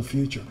foreseeable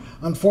future.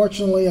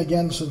 Unfortunately,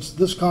 again, since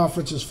this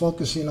conference is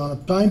focusing on a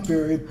time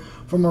period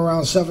from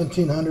around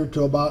 1700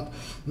 to about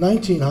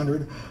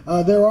 1900,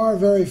 there are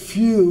very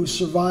few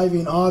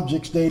surviving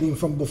objects dating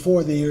from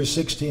before the year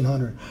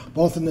 1600,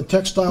 both in the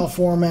textile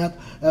format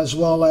as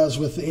well as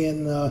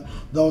within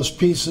those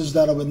pieces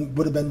that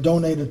would have been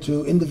donated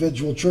to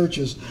individual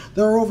churches.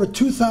 There are over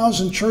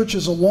 2,000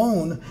 churches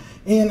alone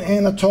in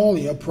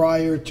Anatolia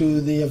prior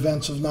to the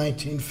events of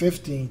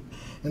 1915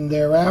 and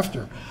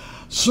thereafter.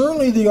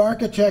 Certainly the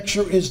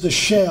architecture is the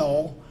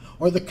shell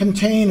or the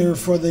container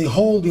for the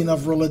holding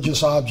of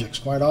religious objects,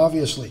 quite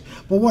obviously.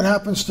 But what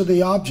happens to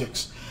the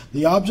objects?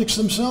 The objects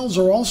themselves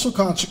are also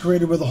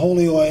consecrated with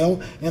holy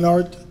oil and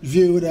are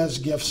viewed as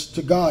gifts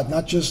to God,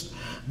 not just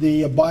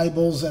the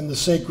Bibles and the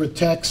sacred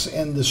texts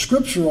and the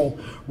scriptural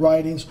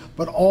writings,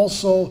 but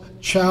also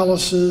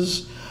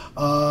chalices,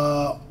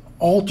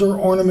 altar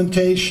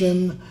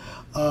ornamentation,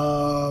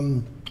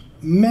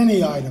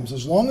 many items.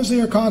 As long as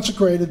they are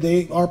consecrated,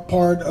 they are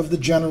part of the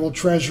general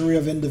treasury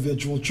of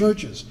individual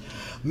churches.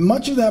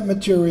 Much of that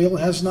material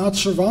has not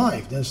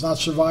survived. It has not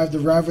survived the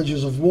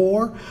ravages of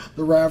war,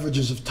 the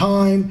ravages of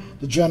time,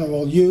 the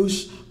general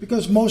use,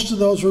 because most of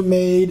those were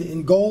made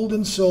in gold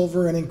and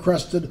silver and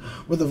encrusted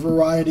with a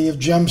variety of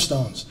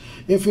gemstones.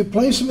 If we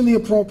place them in the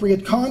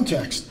appropriate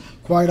context,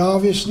 quite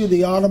obviously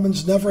the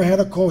Ottomans never had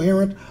a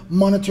coherent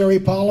monetary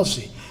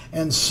policy,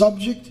 and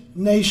subject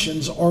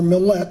nations or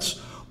millets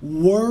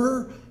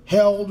were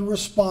held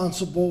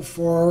responsible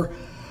for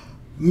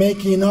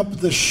making up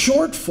the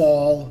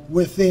shortfall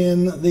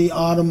within the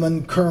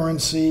Ottoman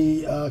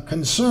currency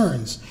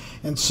concerns.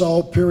 And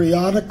so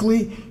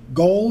periodically,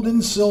 gold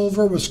and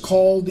silver was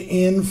called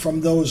in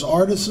from those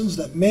artisans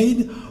that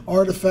made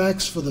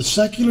artifacts for the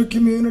secular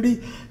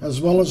community as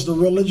well as the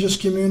religious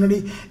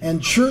community,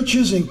 and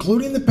churches,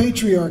 including the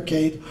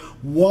Patriarchate,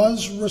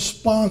 was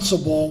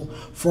responsible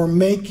for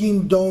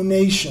making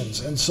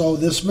donations. And so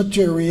this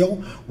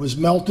material was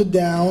melted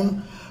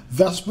down,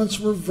 vestments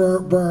were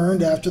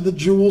burned after the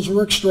jewels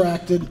were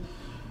extracted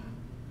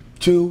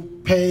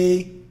to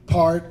pay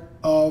part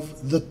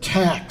of the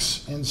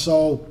tax. And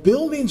so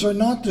buildings are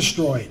not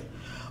destroyed,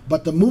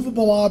 but the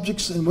movable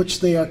objects in which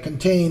they are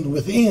contained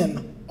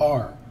within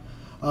are.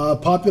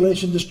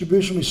 Population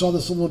distribution, we saw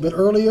this a little bit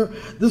earlier.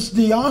 This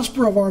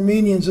diaspora of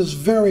Armenians is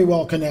very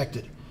well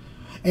connected.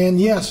 And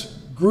yes,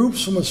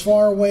 groups from as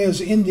far away as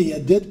India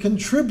did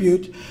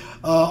contribute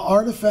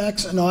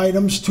artifacts and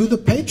items to the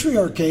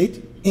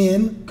Patriarchate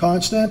in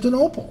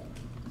Constantinople.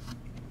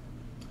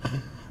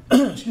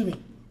 Excuse me.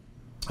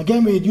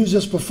 Again, we had used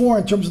this before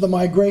in terms of the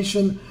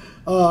migration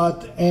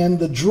and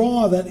the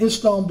draw that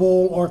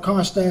Istanbul or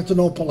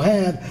Constantinople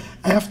had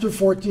after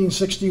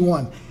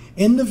 1461.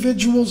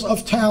 Individuals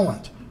of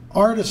talent,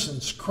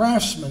 artisans,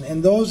 craftsmen,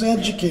 and those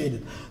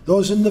educated,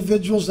 those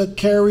individuals that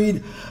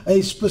carried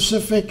a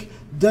specific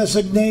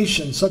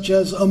designation, such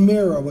as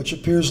Amira, which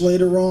appears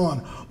later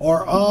on,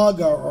 or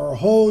Aga, or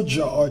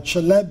Hoja, or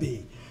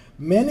Chalebi.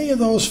 Many of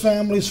those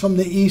families from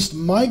the east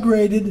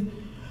migrated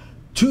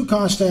to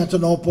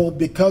Constantinople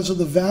because of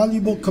the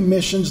valuable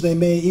commissions they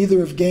may either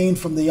have gained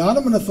from the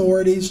Ottoman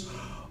authorities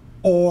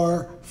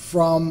or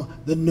from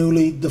the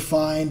newly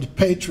defined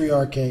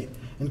Patriarchate.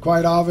 And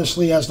quite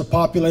obviously, as the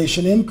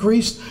population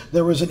increased,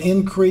 there was an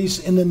increase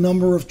in the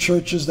number of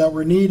churches that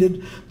were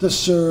needed to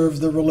serve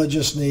the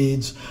religious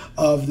needs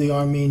of the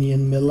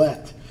Armenian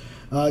millet.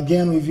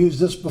 Again, we've used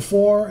this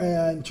before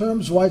in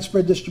terms of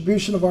widespread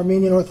distribution of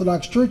Armenian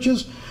Orthodox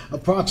churches,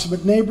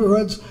 approximate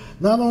neighborhoods,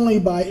 not only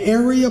by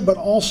area but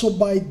also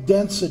by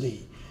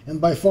density.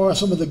 And by far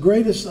some of the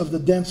greatest of the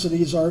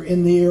densities are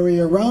in the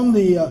area around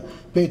the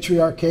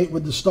Patriarchate,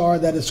 with the star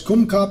that is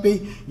Kumkapi,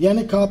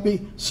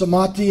 Yenikapi,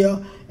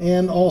 Samatia,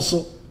 and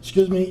also,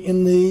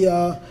 in the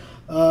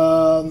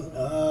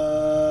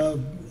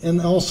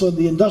and also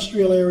the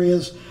industrial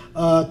areas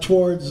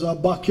towards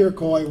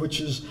Bakirkoy,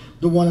 which is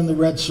the one in the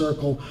red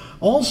circle.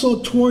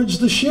 Also towards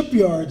the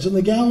shipyards and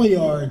the galley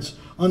yards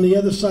on the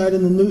other side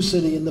in the New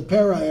City, in the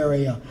Pera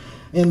area,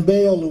 in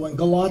Beyoğlu and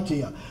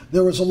Galatia.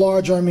 There was a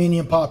large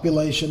Armenian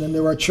population, and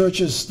there are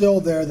churches still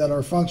there that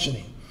are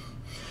functioning.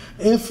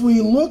 If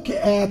we look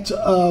at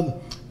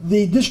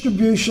the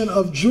distribution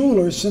of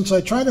jewelers, since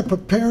I try to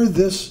prepare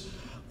this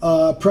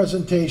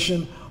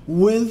presentation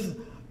with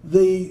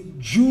the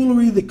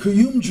jewelry, the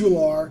Kuyum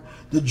Jular,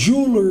 the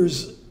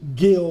jewelers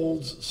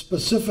guilds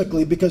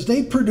specifically, because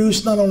they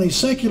produce not only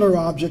secular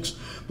objects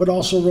but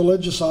also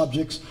religious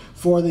objects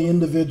for the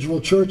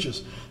individual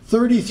churches.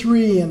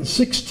 33 and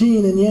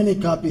 16 in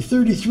Yenikapi,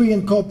 33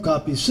 in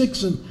Kopkapi,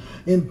 6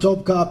 in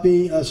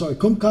Topkapi,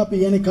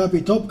 Kumkapi,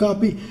 Yenikapi,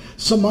 Topkapi,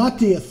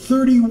 Samatia,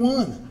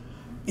 31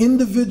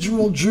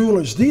 individual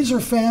jewelers. These are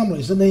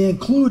families, and they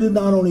included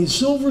not only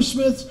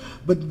silversmiths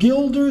but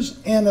gilders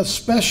and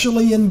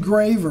especially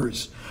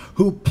engravers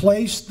who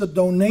placed the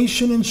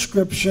donation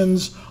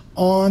inscriptions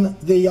on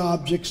the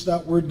objects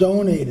that were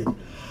donated.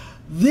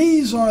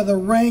 These are the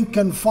rank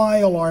and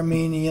file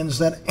Armenians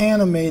that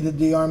animated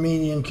the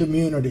Armenian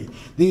community.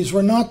 These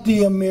were not the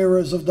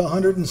emirs of the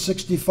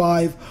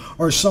 165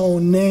 or so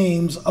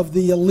names of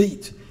the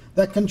elite.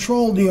 that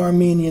controlled the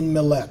Armenian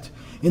millet.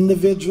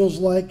 Individuals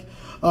like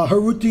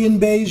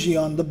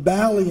Ararat-Eskijian, the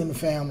Balian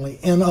family,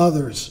 and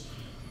others.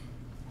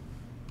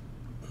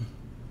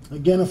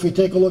 Again, if we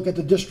take a look at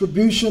the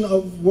distribution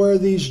of where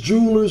these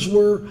jewelers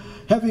were,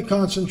 heavy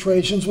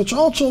concentrations, which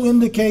also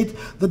indicate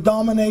the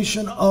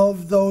domination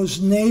of those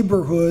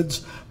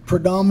neighborhoods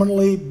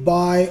predominantly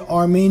by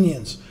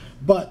Armenians.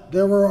 But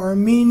there were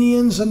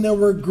Armenians and there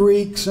were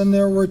Greeks and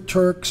there were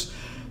Turks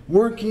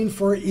working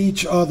for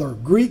each other.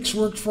 Greeks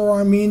worked for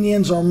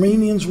Armenians,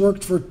 Armenians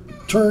worked for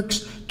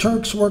Turks,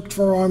 Turks worked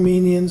for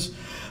Armenians,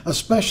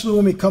 especially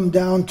when we come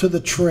down to the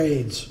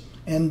trades.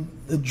 And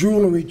the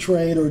jewelry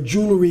trade or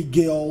jewelry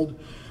guild,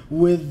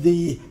 with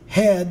the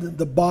head,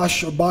 the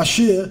bash or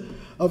bashir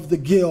of the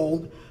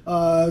guild,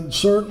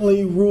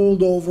 certainly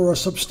ruled over a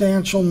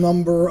substantial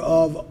number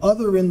of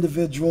other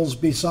individuals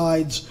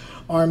besides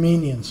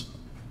Armenians.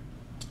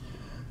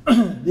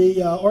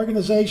 The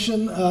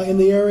organization in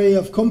the area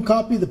of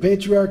Kumkapi, the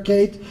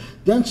Patriarchate,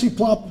 densely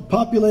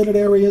populated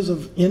areas of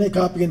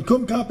Yenikapi and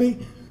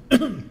Kumkapi,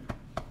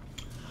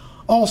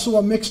 also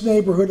a mixed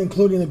neighborhood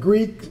including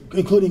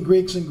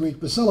Greeks and Greek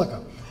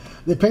Basilica.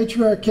 The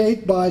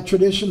Patriarchate, by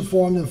tradition,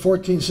 formed in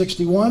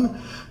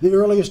 1461. The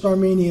earliest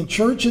Armenian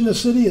church in the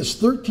city is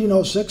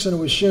 1306, and it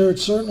was shared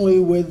certainly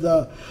with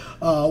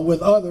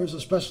others,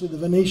 especially the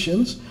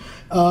Venetians.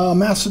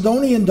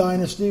 Macedonian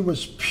dynasty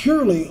was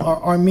purely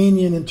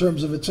Armenian in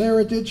terms of its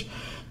heritage.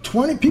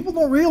 People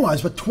don't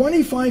realize, but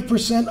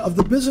 25% of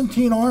the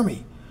Byzantine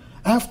army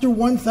after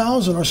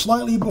 1000 or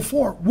slightly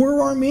before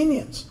were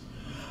Armenians.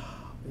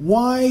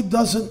 Why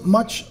doesn't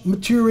much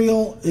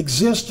material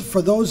exist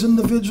for those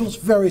individuals?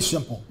 Very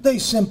simple. They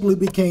simply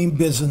became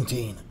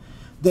Byzantine.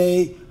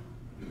 They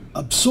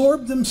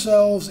absorbed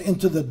themselves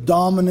into the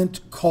dominant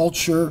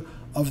culture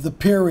of the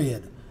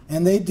period.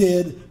 And they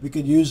did, we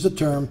could use the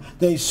term,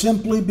 they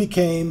simply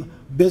became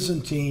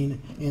Byzantine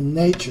in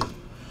nature.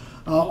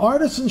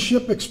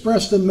 Artisanship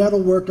expressed in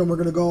metalwork, and we're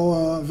going to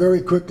go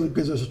very quickly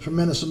because there's a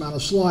tremendous amount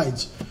of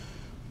slides,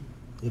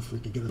 if we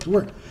could get it to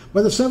work.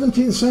 By the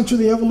 17th century,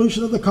 the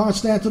evolution of the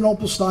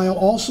Constantinople style,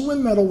 also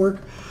in metalwork,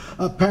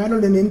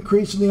 patterned an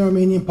increase in the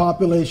Armenian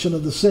population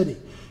of the city.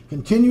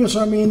 Continuous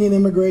Armenian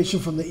immigration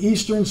from the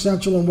eastern,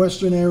 central, and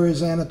western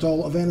areas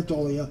of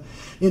Anatolia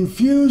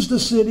infused the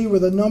city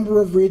with a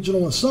number of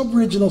regional and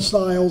sub-regional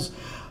styles.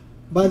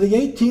 By the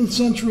 18th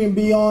century and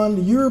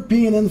beyond,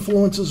 European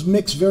influences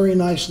mixed very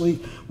nicely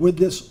with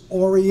this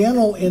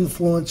Oriental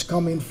influence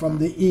coming from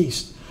the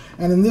east.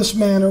 And in this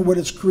manner, what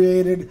is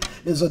created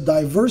is a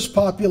diverse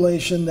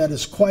population that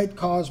is quite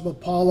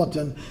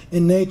cosmopolitan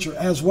in nature,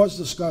 as was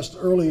discussed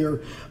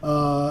earlier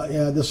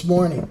this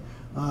morning.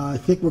 I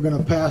think we're going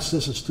to pass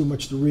this. It's too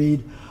much to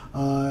read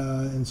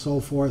and so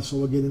forth, so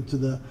we'll get into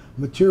the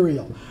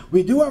material.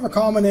 We do have a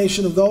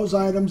combination of those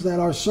items that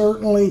are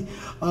certainly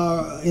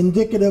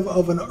indicative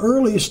of an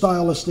early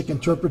stylistic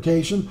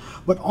interpretation,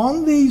 but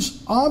on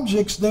these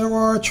objects there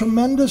are a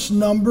tremendous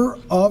number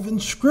of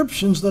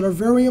inscriptions that are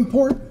very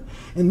important.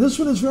 And this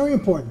one is very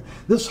important.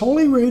 This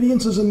holy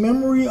radiance is in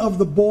memory of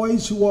the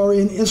boys who are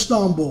in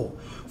Istanbul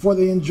for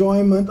the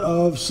enjoyment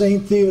of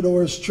St.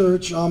 Theodore's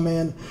Church,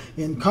 Amen,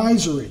 in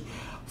Kayseri.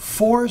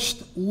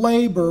 Forced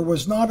labor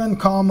was not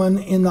uncommon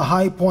in the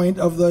high point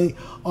of the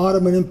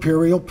Ottoman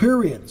imperial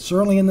period,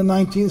 certainly in the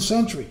 19th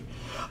century.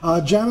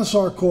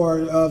 Janissar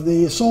Corps of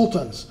the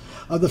Sultans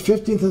of the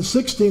 15th and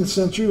 16th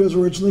century was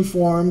originally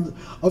formed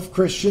of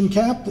Christian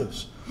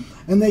captives.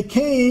 And they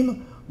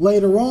came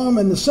later on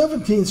in the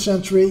 17th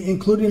century,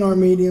 including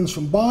Armenians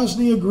from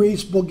Bosnia,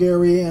 Greece,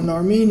 Bulgaria, and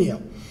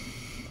Armenia.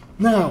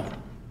 Now,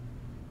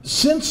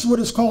 since what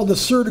is called the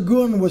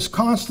Sertigun was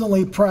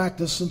constantly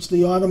practiced, since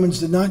the Ottomans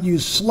did not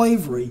use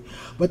slavery,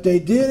 but they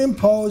did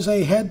impose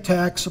a head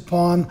tax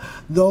upon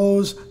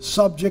those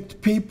subject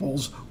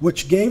peoples,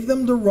 which gave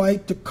them the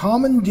right to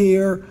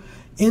commandeer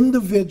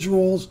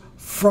individuals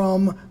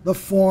from the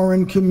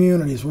foreign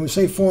communities. When we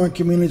say foreign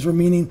communities, we're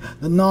meaning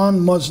the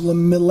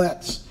non-Muslim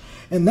millets.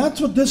 And that's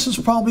what this is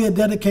probably a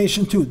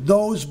dedication to.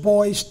 Those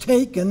boys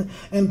taken,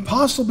 and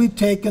possibly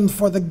taken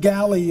for the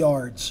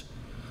galliards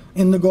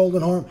in the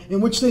Golden Horn,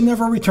 in which they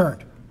never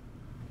returned.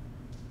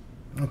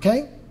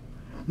 Okay?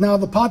 Now,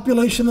 the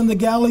population in the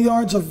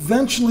galliards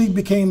eventually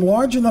became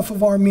large enough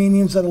of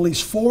Armenians that at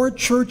least 4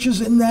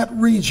 churches in that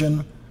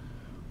region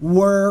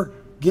were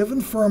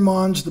given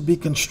firmans to be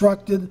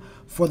constructed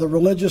for the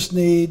religious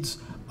needs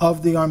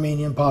of the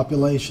Armenian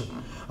population.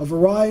 A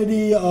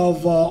variety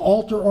of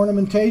altar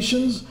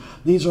ornamentations.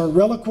 These are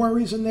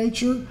reliquaries in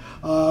nature.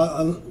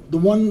 The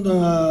one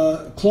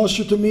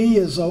closer to me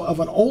is of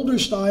an older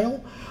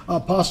style,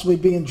 possibly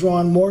being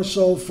drawn more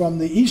so from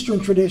the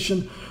Eastern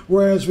tradition,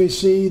 whereas we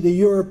see the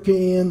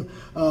European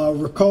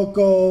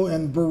Rococo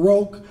and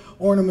Baroque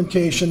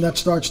ornamentation that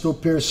starts to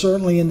appear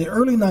certainly in the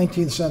early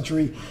 19th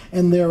century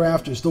and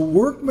thereafter. The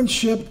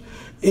workmanship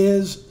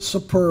is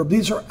superb.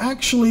 These are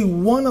actually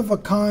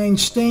one-of-a-kind,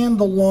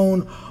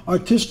 standalone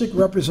artistic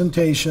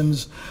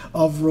representations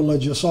of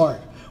religious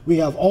art. We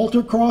have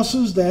altar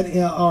crosses that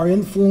are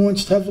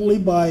influenced heavily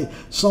by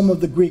some of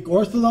the Greek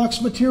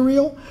Orthodox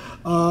material.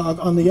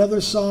 On the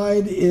other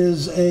side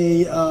is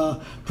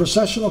a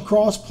processional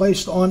cross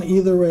placed on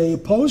either a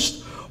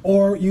post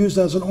or used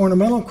as an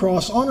ornamental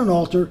cross on an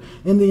altar,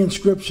 and the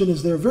inscription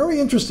is there. Very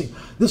interesting.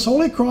 This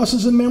holy cross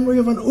is in memory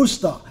of an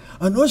usta.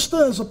 An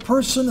usta is a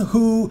person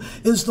who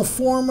is the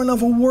foreman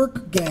of a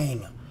work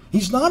gang.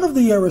 He's not of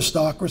the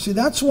aristocracy.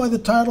 That's why the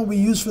title we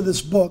use for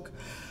this book,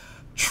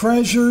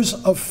 Treasures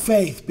of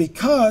Faith,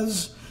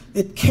 because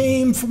it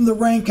came from the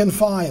rank and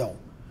file.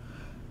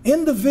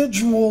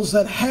 Individuals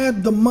that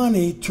had the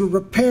money to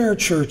repair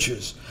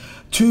churches,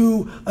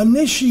 to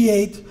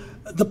initiate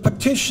the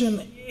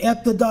petition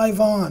at the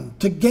divan,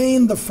 to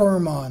gain the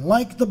firman,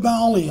 like the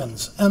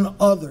Balians and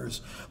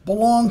others,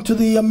 belong to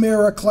the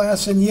Amira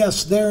class, and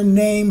yes, their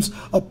names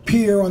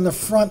appear on the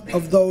front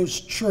of those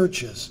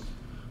churches.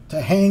 To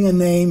hang a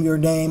name, your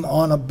name,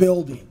 on a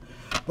building.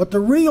 But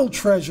the real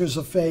treasures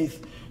of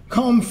faith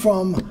come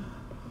from,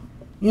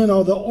 you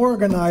know, the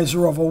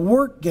organizer of a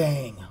work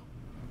gang.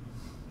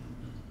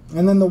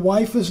 And then the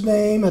wife's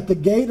name at the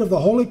gate of the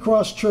Holy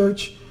Cross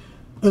Church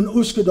in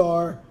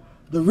Üsküdar,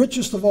 the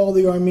richest of all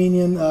the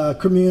Armenian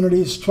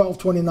communities,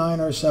 1229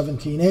 or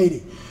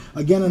 1780.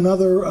 Again,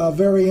 another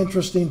very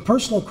interesting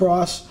personal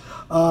cross.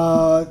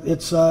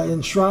 It's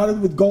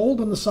enshrouded with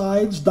gold on the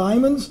sides,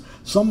 diamonds.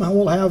 Some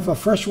will have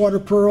freshwater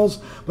pearls,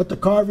 but the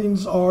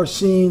carvings are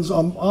scenes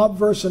on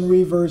obverse and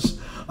reverse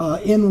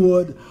in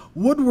wood.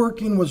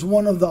 Woodworking was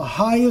one of the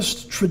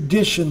highest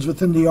traditions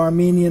within the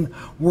Armenian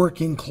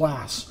working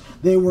class.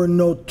 They were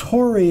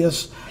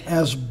notorious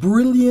as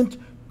brilliant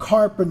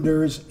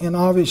carpenters and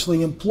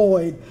obviously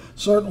employed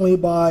certainly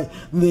by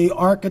the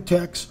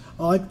architects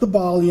like the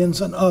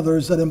Balians and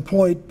others that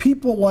employed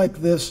people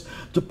like this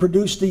to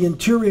produce the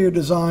interior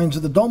designs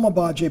of the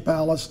Dolmabahce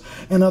Palace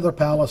and other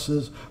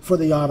palaces for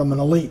the Ottoman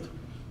elite.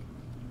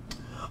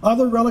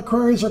 Other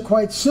reliquaries are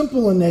quite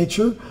simple in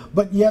nature,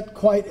 but yet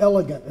quite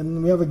elegant.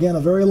 And we have, again,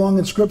 a very long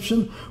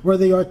inscription where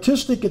the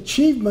artistic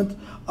achievement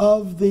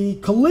of the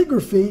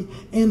calligraphy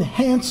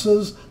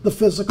enhances the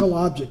physical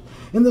object.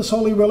 In this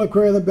holy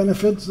reliquary, the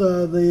benefits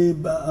are the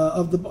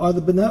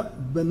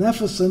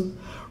beneficent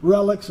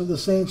relics of the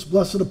saints,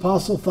 Blessed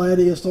Apostle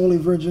Thaddeus, the Holy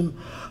Virgin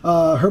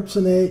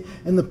Herpsine,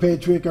 and the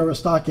Patriarch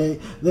Aristake.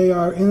 They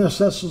are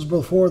intercessors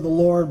before the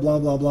Lord, blah,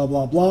 blah, blah,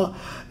 blah, blah.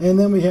 And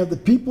then we have the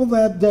people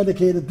that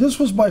dedicated. This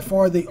was by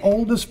far the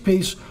oldest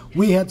piece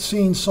we had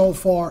seen so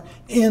far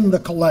in the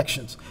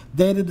collections,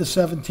 dated to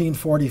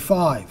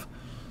 1745.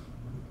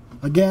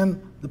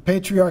 Again, the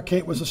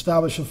Patriarchate was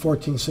established in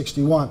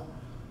 1461.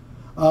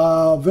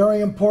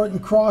 Very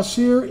important cross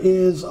here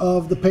is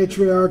of the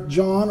Patriarch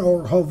John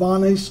or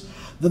Hovhannes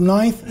the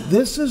Ninth.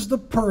 This is the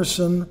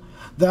person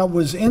that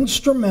was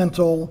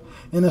instrumental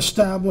in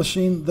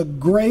establishing the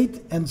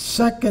great and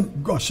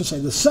second, I should say,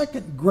 the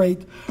second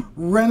great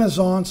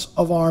renaissance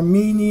of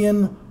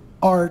Armenian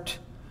art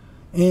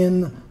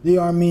in the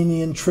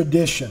Armenian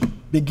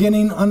tradition,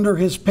 beginning under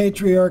his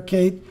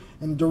patriarchate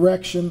and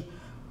direction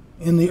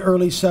in the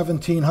early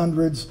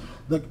 1700s.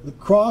 The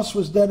cross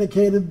was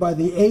dedicated by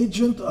the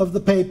agent of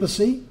the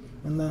papacy,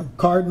 and the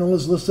cardinal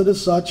is listed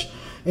as such,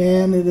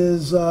 and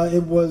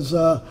it was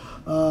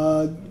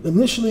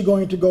initially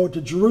going to go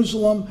to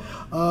Jerusalem.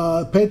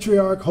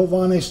 Patriarch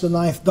Hovhannes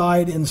IX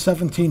died in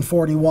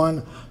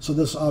 1741, so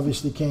this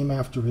obviously came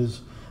after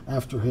his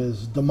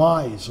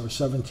demise, or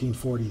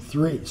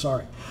 1743.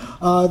 Sorry.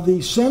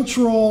 The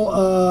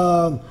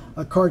central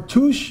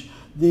cartouche,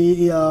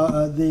 the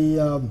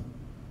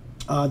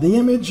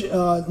image,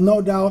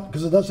 no doubt,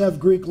 because it does have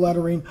Greek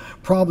lettering,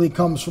 probably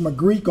comes from a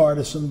Greek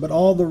artisan, but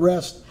all the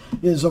rest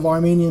is of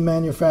Armenian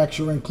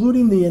manufacture,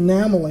 including the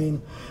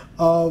enameling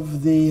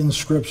of the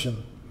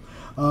inscription.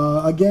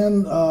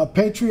 Again,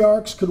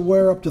 patriarchs could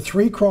wear up to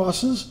 3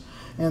 crosses,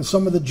 and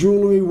some of the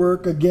jewelry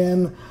work,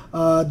 again,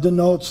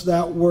 denotes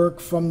that work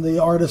from the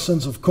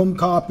artisans of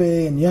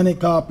Kumkapi and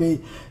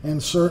Yenikapi,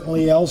 and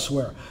certainly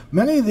elsewhere.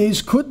 Many of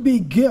these could be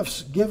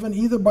gifts given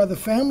either by the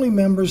family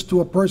members to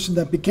a person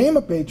that became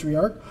a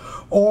patriarch,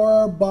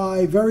 or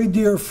by very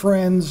dear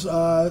friends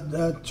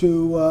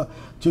to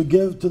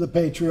give to the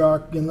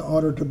patriarch in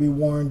order to be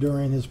worn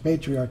during his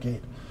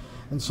patriarchate.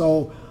 And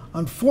so,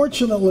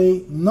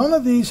 unfortunately, none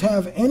of these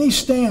have any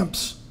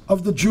stamps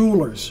of the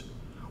jewelers.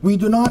 We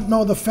do not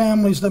know the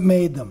families that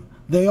made them.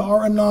 They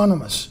are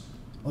anonymous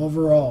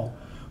overall.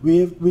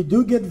 We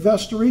do get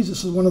vestries.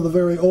 This is one of the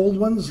very old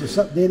ones,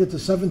 dated to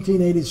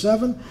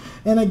 1787.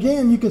 And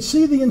again, you can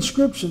see the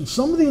inscriptions.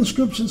 Some of the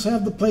inscriptions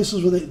have the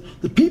places where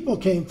the people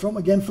came from,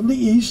 again from the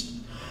east.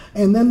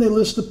 And then they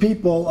list the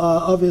people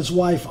of his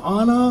wife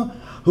Anna,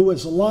 who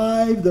is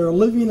alive. They're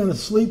living and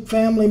asleep,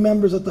 family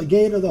members at the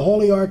gate of the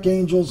Holy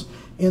Archangels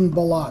in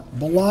Balat.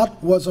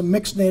 Balat was a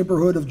mixed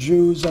neighborhood of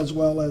Jews as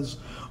well as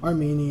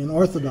Armenian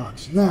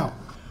Orthodox. Now,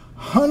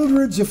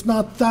 hundreds, if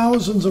not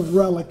thousands, of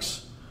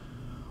relics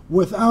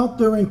without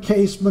their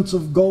encasements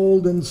of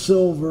gold and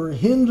silver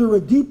hinder a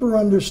deeper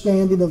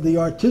understanding of the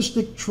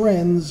artistic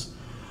trends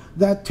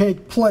that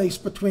take place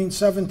between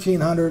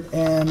 1700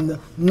 and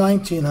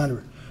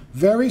 1900.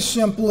 Very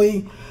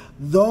simply,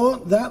 though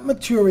that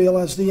material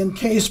as the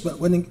encasement,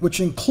 which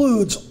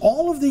includes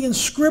all of the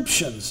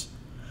inscriptions,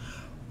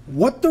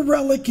 what the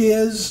relic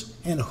is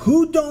and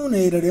who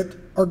donated it,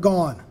 are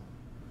gone.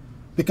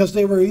 Because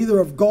they were either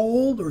of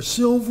gold or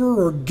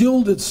silver or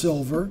gilded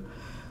silver.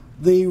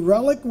 The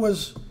relic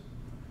was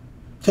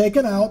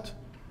taken out,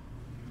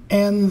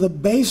 and the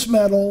base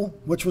metal,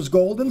 which was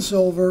gold and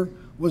silver,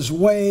 was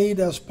weighed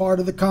as part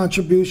of the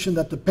contribution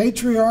that the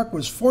patriarch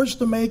was forced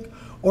to make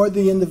or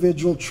the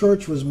individual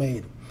church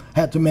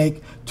had to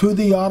make to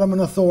the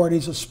Ottoman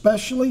authorities,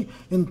 especially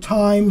in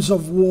times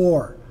of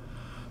war.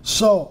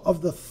 So,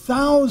 of the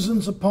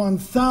thousands upon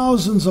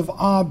thousands of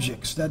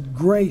objects that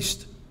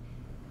graced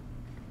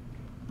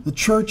the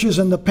churches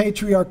and the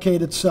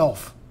patriarchate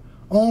itself,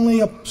 only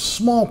a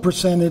small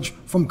percentage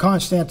from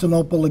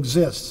Constantinople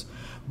exists.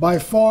 By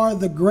far,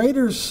 the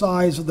greater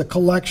size of the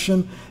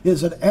collection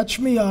is at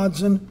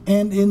Echmiadzin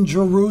and in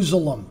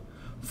Jerusalem,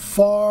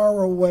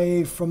 far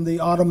away from the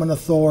Ottoman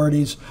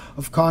authorities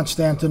of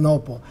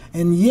Constantinople.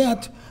 And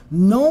yet,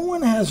 no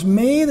one has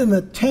made an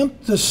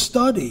attempt to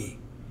study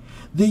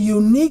the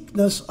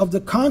uniqueness of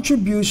the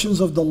contributions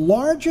of the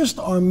largest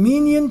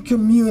Armenian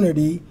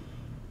community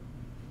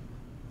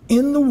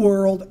in the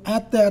world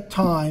at that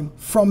time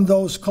from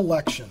those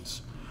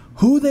collections.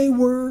 Who they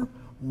were,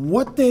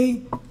 what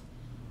they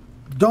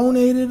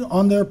donated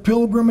on their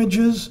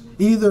pilgrimages,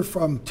 either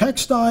from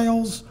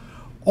textiles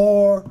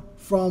or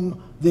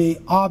from the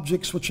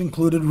objects which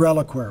included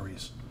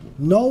reliquaries.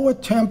 No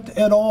attempt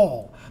at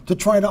all to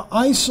try to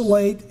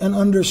isolate and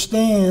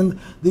understand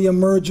the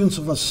emergence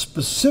of a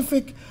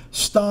specific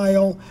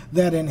style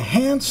that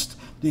enhanced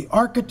the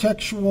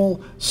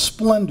architectural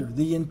splendor,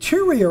 the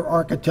interior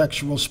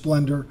architectural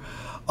splendor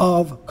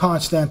of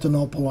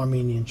Constantinople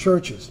Armenian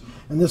churches.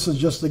 And this is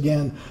just,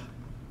 again,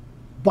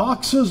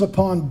 boxes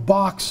upon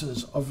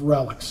boxes of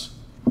relics.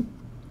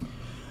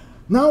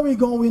 Now we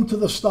go into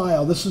the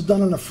style. This is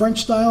done in a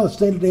French style. It's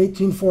dated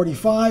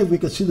 1845. We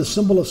can see the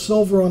symbol of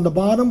silver on the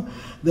bottom.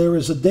 There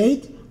is a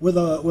date with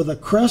a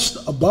crest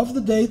above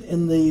the date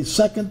in the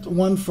second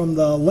one from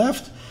the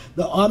left,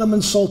 the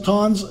Ottoman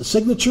Sultan's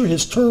signature,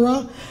 his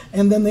tura,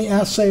 and then the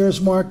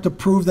assayer's mark to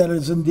prove that it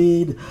is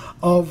indeed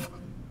of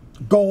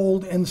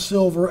gold and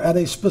silver at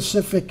a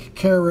specific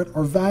carat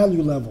or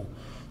value level,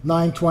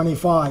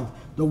 925.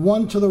 The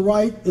one to the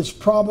right is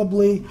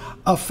probably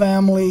a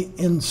family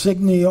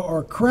insignia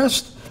or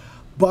crest,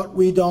 but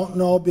we don't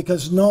know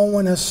because no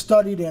one has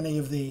studied any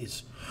of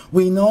these.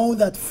 We know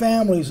that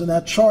families in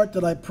that chart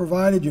that I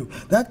provided you,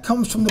 that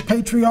comes from the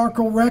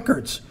patriarchal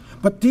records,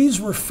 but these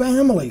were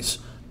families.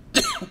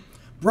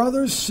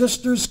 Brothers,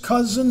 sisters,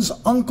 cousins,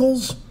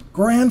 uncles,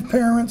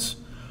 grandparents,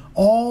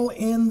 all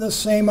in the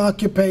same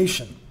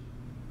occupation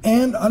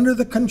and under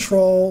the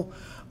control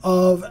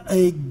of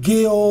a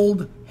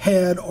guild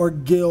head or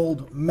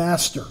guild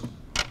master.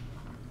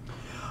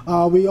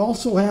 We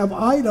also have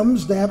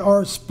items that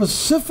are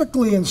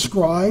specifically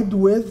inscribed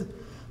with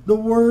the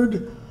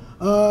word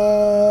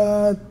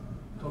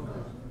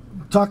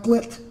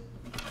taklit,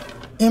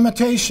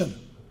 imitation.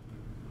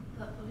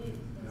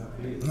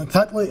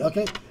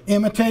 Okay,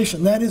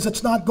 imitation. That is,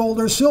 it's not gold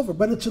or silver,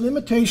 but it's an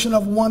imitation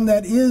of one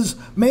that is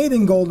made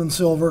in gold and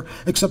silver,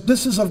 except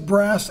this is of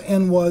brass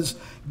and was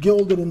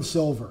gilded in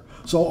silver.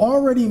 So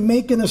already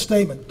making a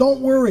statement.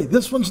 Don't worry,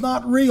 this one's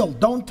not real.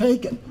 Don't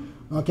take it.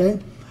 Okay?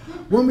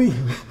 When we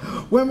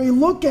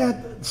look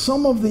at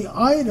some of the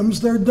items,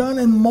 they're done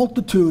in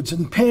multitudes,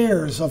 in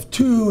pairs of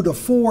 2 to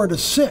 4 to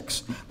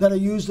 6 that are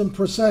used in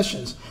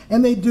processions.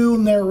 And they do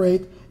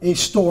narrate a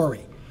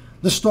story,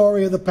 the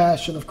story of the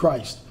Passion of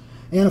Christ.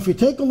 And if we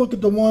take a look at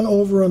the one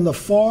over on the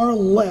far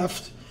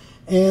left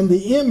and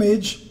the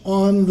image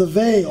on the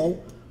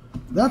veil,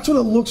 that's what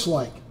it looks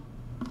like.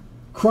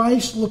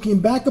 Christ looking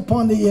back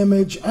upon the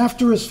image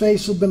after his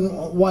face had been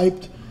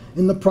wiped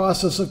in the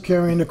process of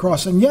carrying the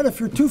cross. And yet, if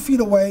you're 2 feet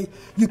away,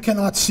 you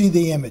cannot see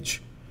the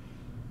image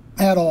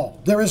at all.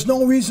 There is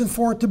no reason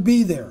for it to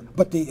be there,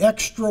 but the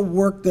extra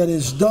work that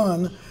is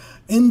done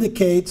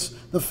indicates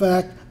the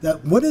fact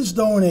that what is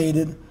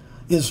donated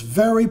is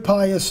very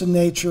pious in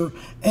nature,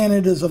 and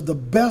it is of the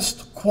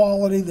best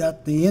quality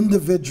that the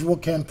individual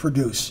can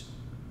produce.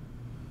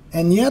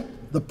 And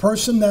yet, the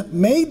person that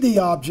made the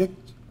object,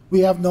 we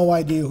have no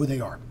idea who they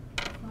are.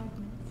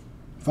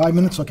 5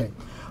 minutes? Okay.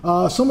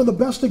 Some of the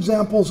best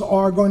examples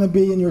are going to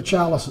be in your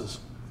chalices.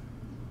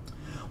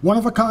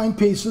 One-of-a-kind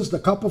pieces, the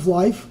Cup of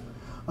Life.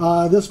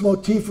 This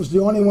motif was the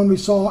only one we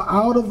saw.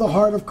 Out of the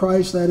heart of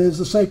Christ, that is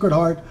the Sacred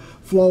Heart,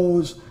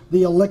 flows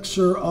the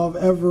elixir of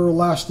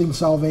everlasting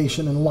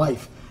salvation and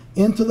life.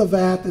 Into the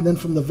vat, and then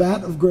from the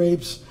vat of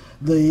grapes,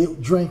 the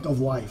drink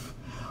of life.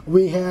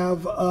 We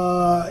have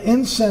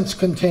incense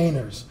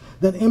containers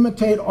that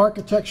imitate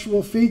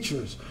architectural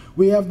features.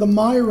 We have the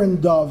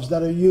myron doves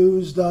that are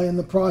used in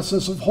the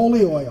process of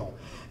holy oil.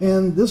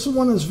 And this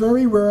one is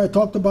very rare. I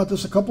talked about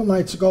this a couple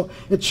nights ago.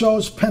 It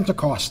shows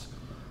Pentecost.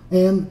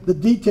 And the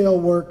detail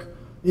work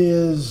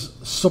is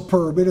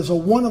superb. It is a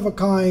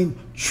one-of-a-kind,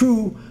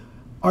 true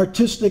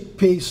artistic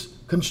piece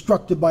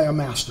constructed by a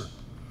master.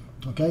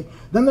 Okay?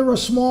 Then there are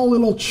small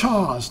little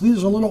chas.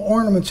 These are little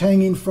ornaments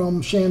hanging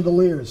from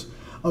chandeliers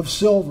of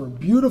silver,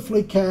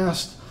 beautifully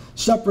cast,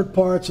 separate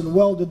parts and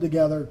welded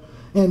together,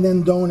 and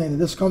then donated.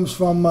 This comes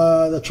from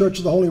the Church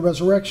of the Holy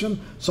Resurrection,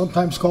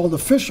 sometimes called the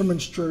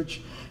Fisherman's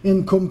Church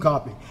in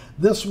Kumkapi.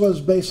 This was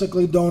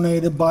basically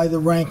donated by the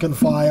rank and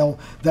file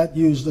that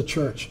used the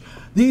church.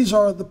 These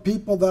are the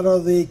people that are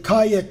the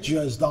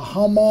kayakjas, the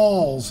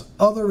hamals,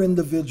 other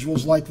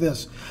individuals like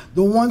this,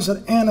 the ones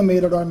that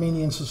animated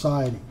Armenian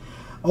society.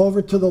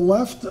 Over to the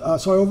left,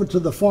 over to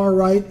the far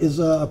right is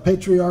a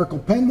patriarchal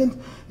pendant,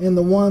 and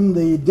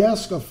the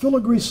desk of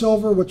filigree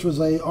silver, which was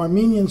a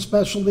Armenian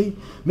specialty,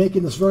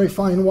 making this very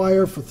fine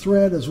wire for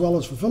thread as well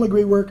as for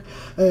filigree work,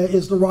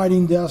 is the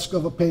writing desk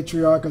of a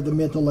patriarch of the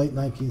mid to late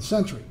 19th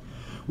century.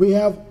 We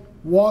have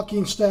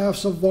walking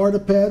staffs of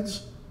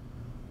vardapeds.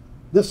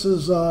 This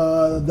is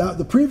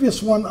the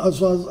previous one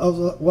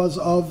was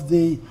of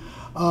the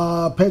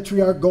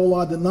Patriarch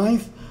Golod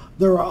IX.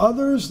 There are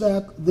others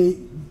that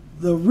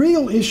the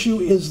real issue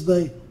is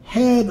the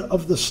head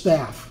of the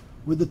staff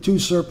with the two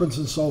serpents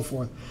and so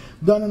forth,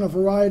 done in a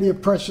variety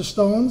of precious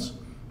stones,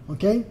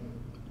 okay,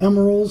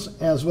 emeralds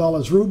as well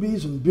as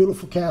rubies and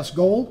beautiful cast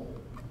gold.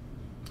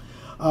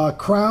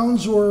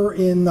 Crowns were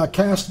in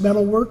cast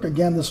metal work.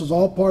 Again, this was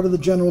all part of the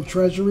general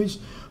treasuries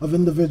of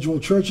individual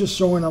churches,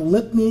 showing a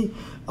litany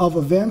of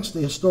events.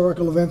 The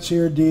historical events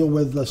here deal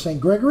with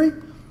St. Gregory,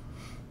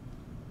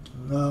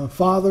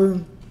 Father,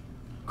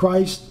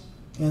 Christ,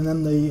 and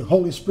then the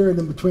Holy Spirit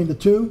in between the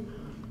two.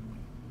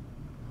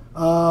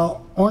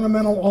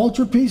 Ornamental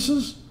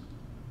altarpieces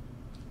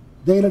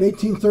dated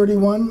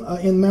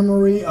 1831 in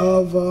memory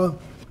of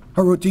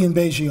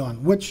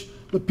Ararat-Eskijian, which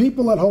the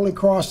people at Holy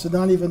Cross did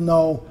not even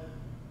know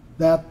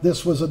that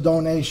this was a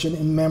donation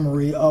in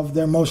memory of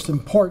their most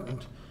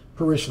important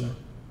parishioner.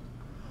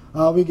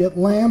 We get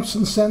lamps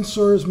and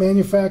censers,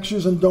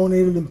 manufactured and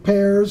donated in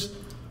pairs,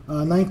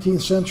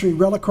 19th century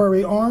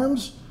reliquary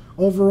arms.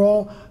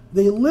 Overall,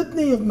 the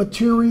litany of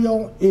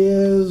material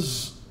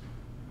is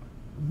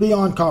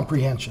beyond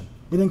comprehension.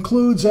 It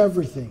includes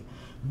everything.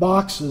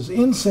 Boxes,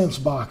 incense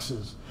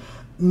boxes,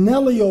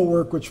 Nelio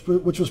work, which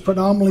was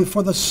predominantly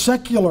for the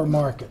secular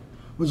market,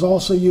 was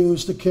also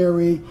used to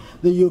carry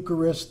the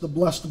Eucharist, the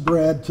blessed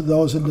bread, to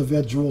those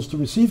individuals to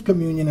receive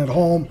communion at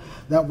home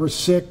that were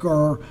sick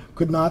or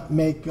could not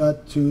make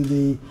to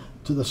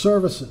the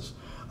services.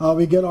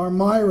 We get our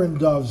myron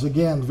doves,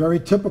 again, very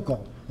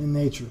typical in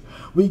nature.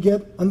 We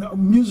get a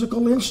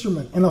musical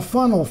instrument and a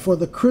funnel for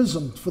the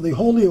chrism, for the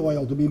holy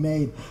oil to be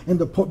made and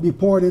to be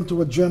poured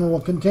into a general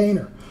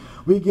container.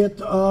 We get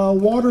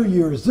water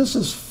ewers. This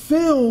is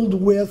filled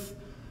with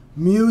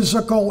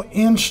musical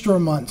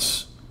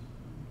instruments.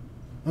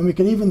 And we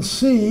can even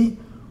see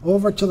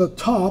over to the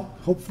top,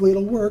 hopefully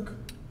it'll work.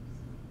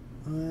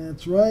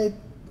 That's right,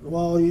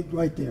 well,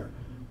 right there.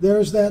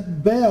 There's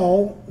that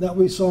bell that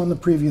we saw in the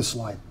previous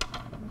slide.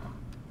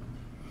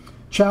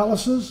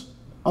 Chalices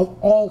of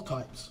all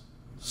types.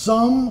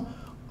 Some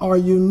are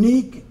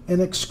unique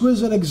and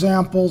exquisite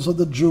examples of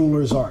the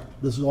jeweler's art.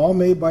 This is all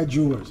made by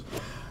jewelers.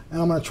 And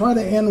I'm going to try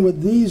to end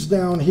with these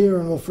down here,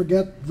 and we'll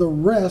forget the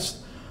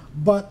rest.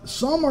 But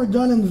some are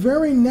done in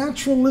very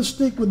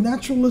naturalistic, with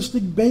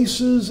naturalistic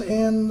bases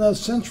and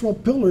central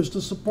pillars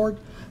to support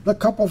the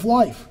cup of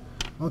life.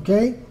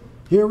 Okay?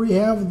 Here we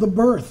have the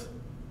birth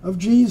of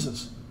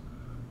Jesus.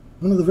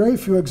 One of the very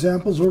few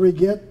examples where we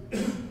get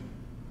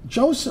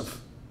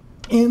Joseph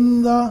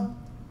in the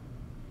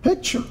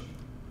picture.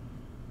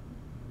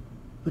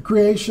 The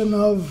creation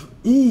of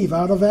Eve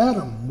out of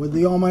Adam with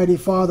the Almighty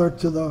Father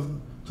to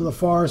the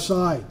far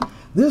side.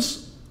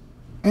 This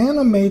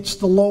animates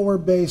the lower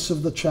base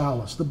of the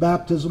chalice, the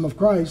baptism of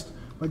Christ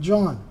by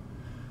John.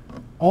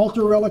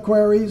 Altar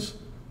reliquaries.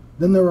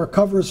 Then there are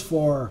covers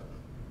for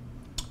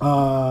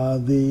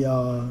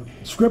the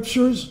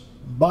scriptures,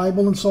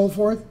 Bible and so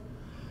forth.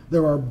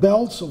 There are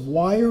belts of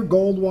wire,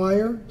 gold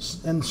wire,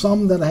 and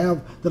some that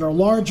are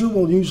larger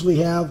will usually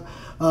have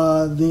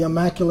the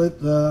Immaculate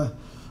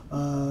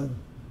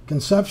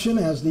Conception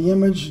as the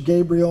image,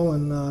 Gabriel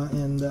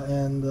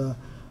and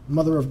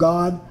Mother of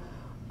God.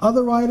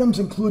 Other items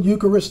include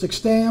Eucharistic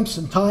stamps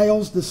and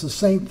tiles. This is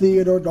St.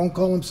 Theodore. Don't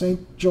call him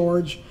St.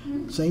 George.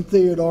 St.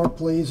 Theodore,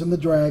 please, and the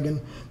dragon.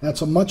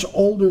 That's a much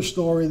older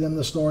story than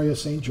the story of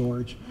St.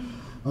 George.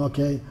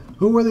 Okay.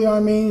 Who were the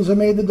Armenians that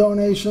made the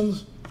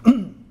donations?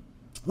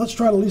 Let's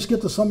try to at least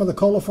get to some of the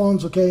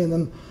colophons, okay, and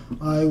then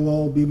I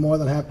will be more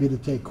than happy to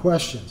take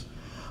questions.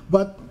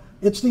 But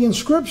it's the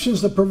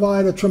inscriptions that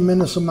provide a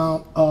tremendous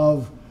amount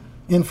of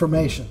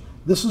information.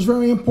 This is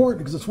very important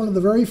because it's one of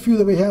the very few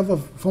that we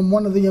have from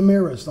one of the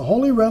Amiras, the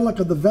holy relic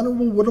of the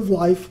Venerable Wood of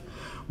Life,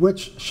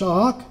 which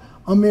Shahak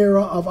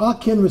Amira of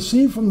Akin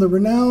received from the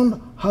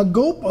renowned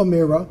Hagop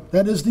Amira,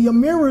 that is, the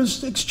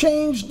Amiras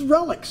exchanged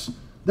relics.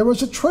 There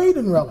was a trade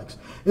in relics.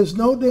 It's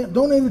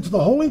donated to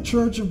the Holy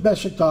Church of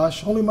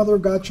Besiktas, Holy Mother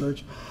of God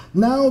Church,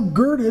 now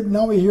girded,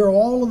 now we hear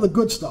all of the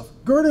good stuff,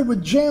 girded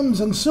with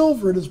gems and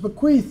silver. It is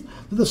bequeathed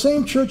to the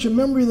same church in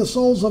memory of the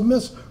souls of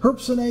Miss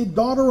Herpsine,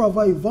 daughter of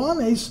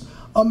Ivanes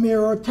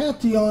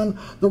Ararat-Eskijian,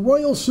 the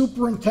royal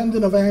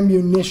superintendent of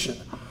ammunition,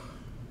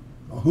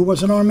 who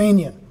was an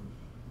Armenian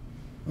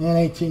in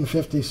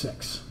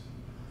 1856.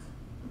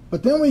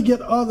 But then we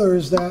get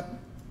others that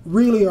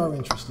really are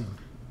interesting.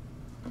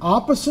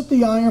 Opposite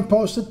the iron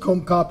post at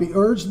Kumkapi,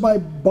 urged by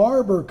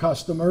barber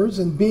customers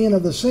and being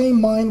of the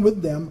same mind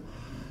with them,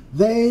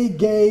 they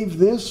gave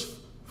this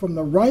from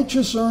the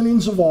righteous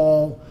earnings of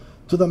all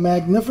to the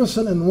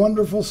magnificent and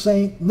wonderful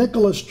St.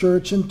 Nicholas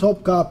Church in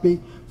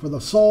Topkapi for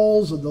the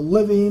souls of the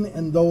living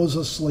and those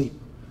asleep.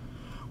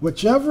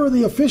 Whichever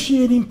the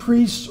officiating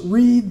priests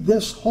read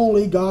this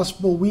holy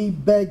gospel, we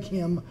beg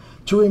him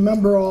to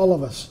remember all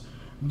of us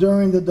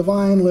during the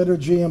divine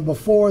liturgy and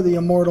before the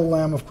immortal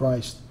Lamb of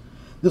Christ.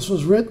 This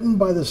was written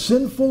by the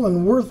sinful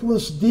and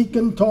worthless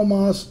deacon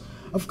Thomas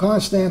of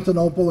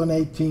Constantinople in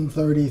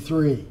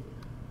 1833.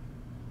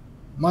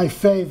 My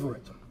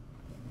favorite,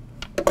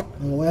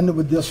 and we'll end it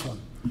with this one.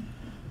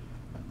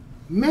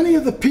 Many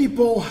of the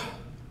people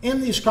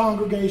in these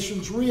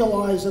congregations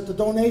realized that the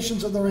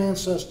donations of their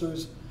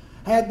ancestors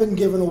had been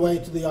given away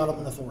to the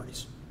Ottoman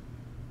authorities.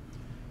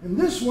 And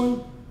this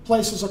one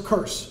places a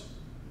curse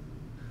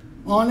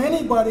on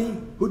anybody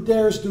who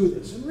dares do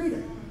this. And read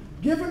it.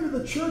 Given to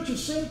the Church of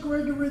St.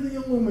 Gregory the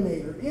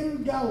Illuminator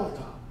in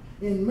Galata,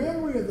 in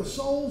memory of the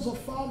souls of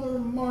Father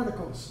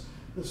Martikos,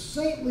 the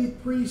saintly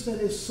priest, and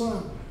his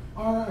son,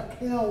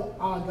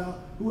 Ararat-Eskijian,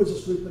 who is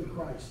asleep in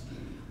Christ.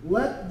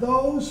 Let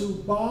those who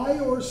buy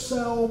or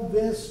sell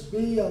this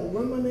be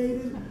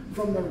eliminated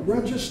from the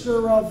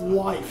register of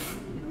life.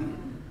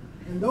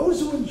 And those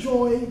who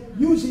enjoy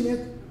using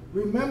it,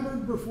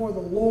 remembered before the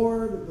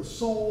Lord of the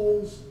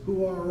souls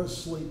who are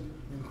asleep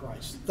in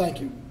Christ.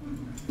 Thank you.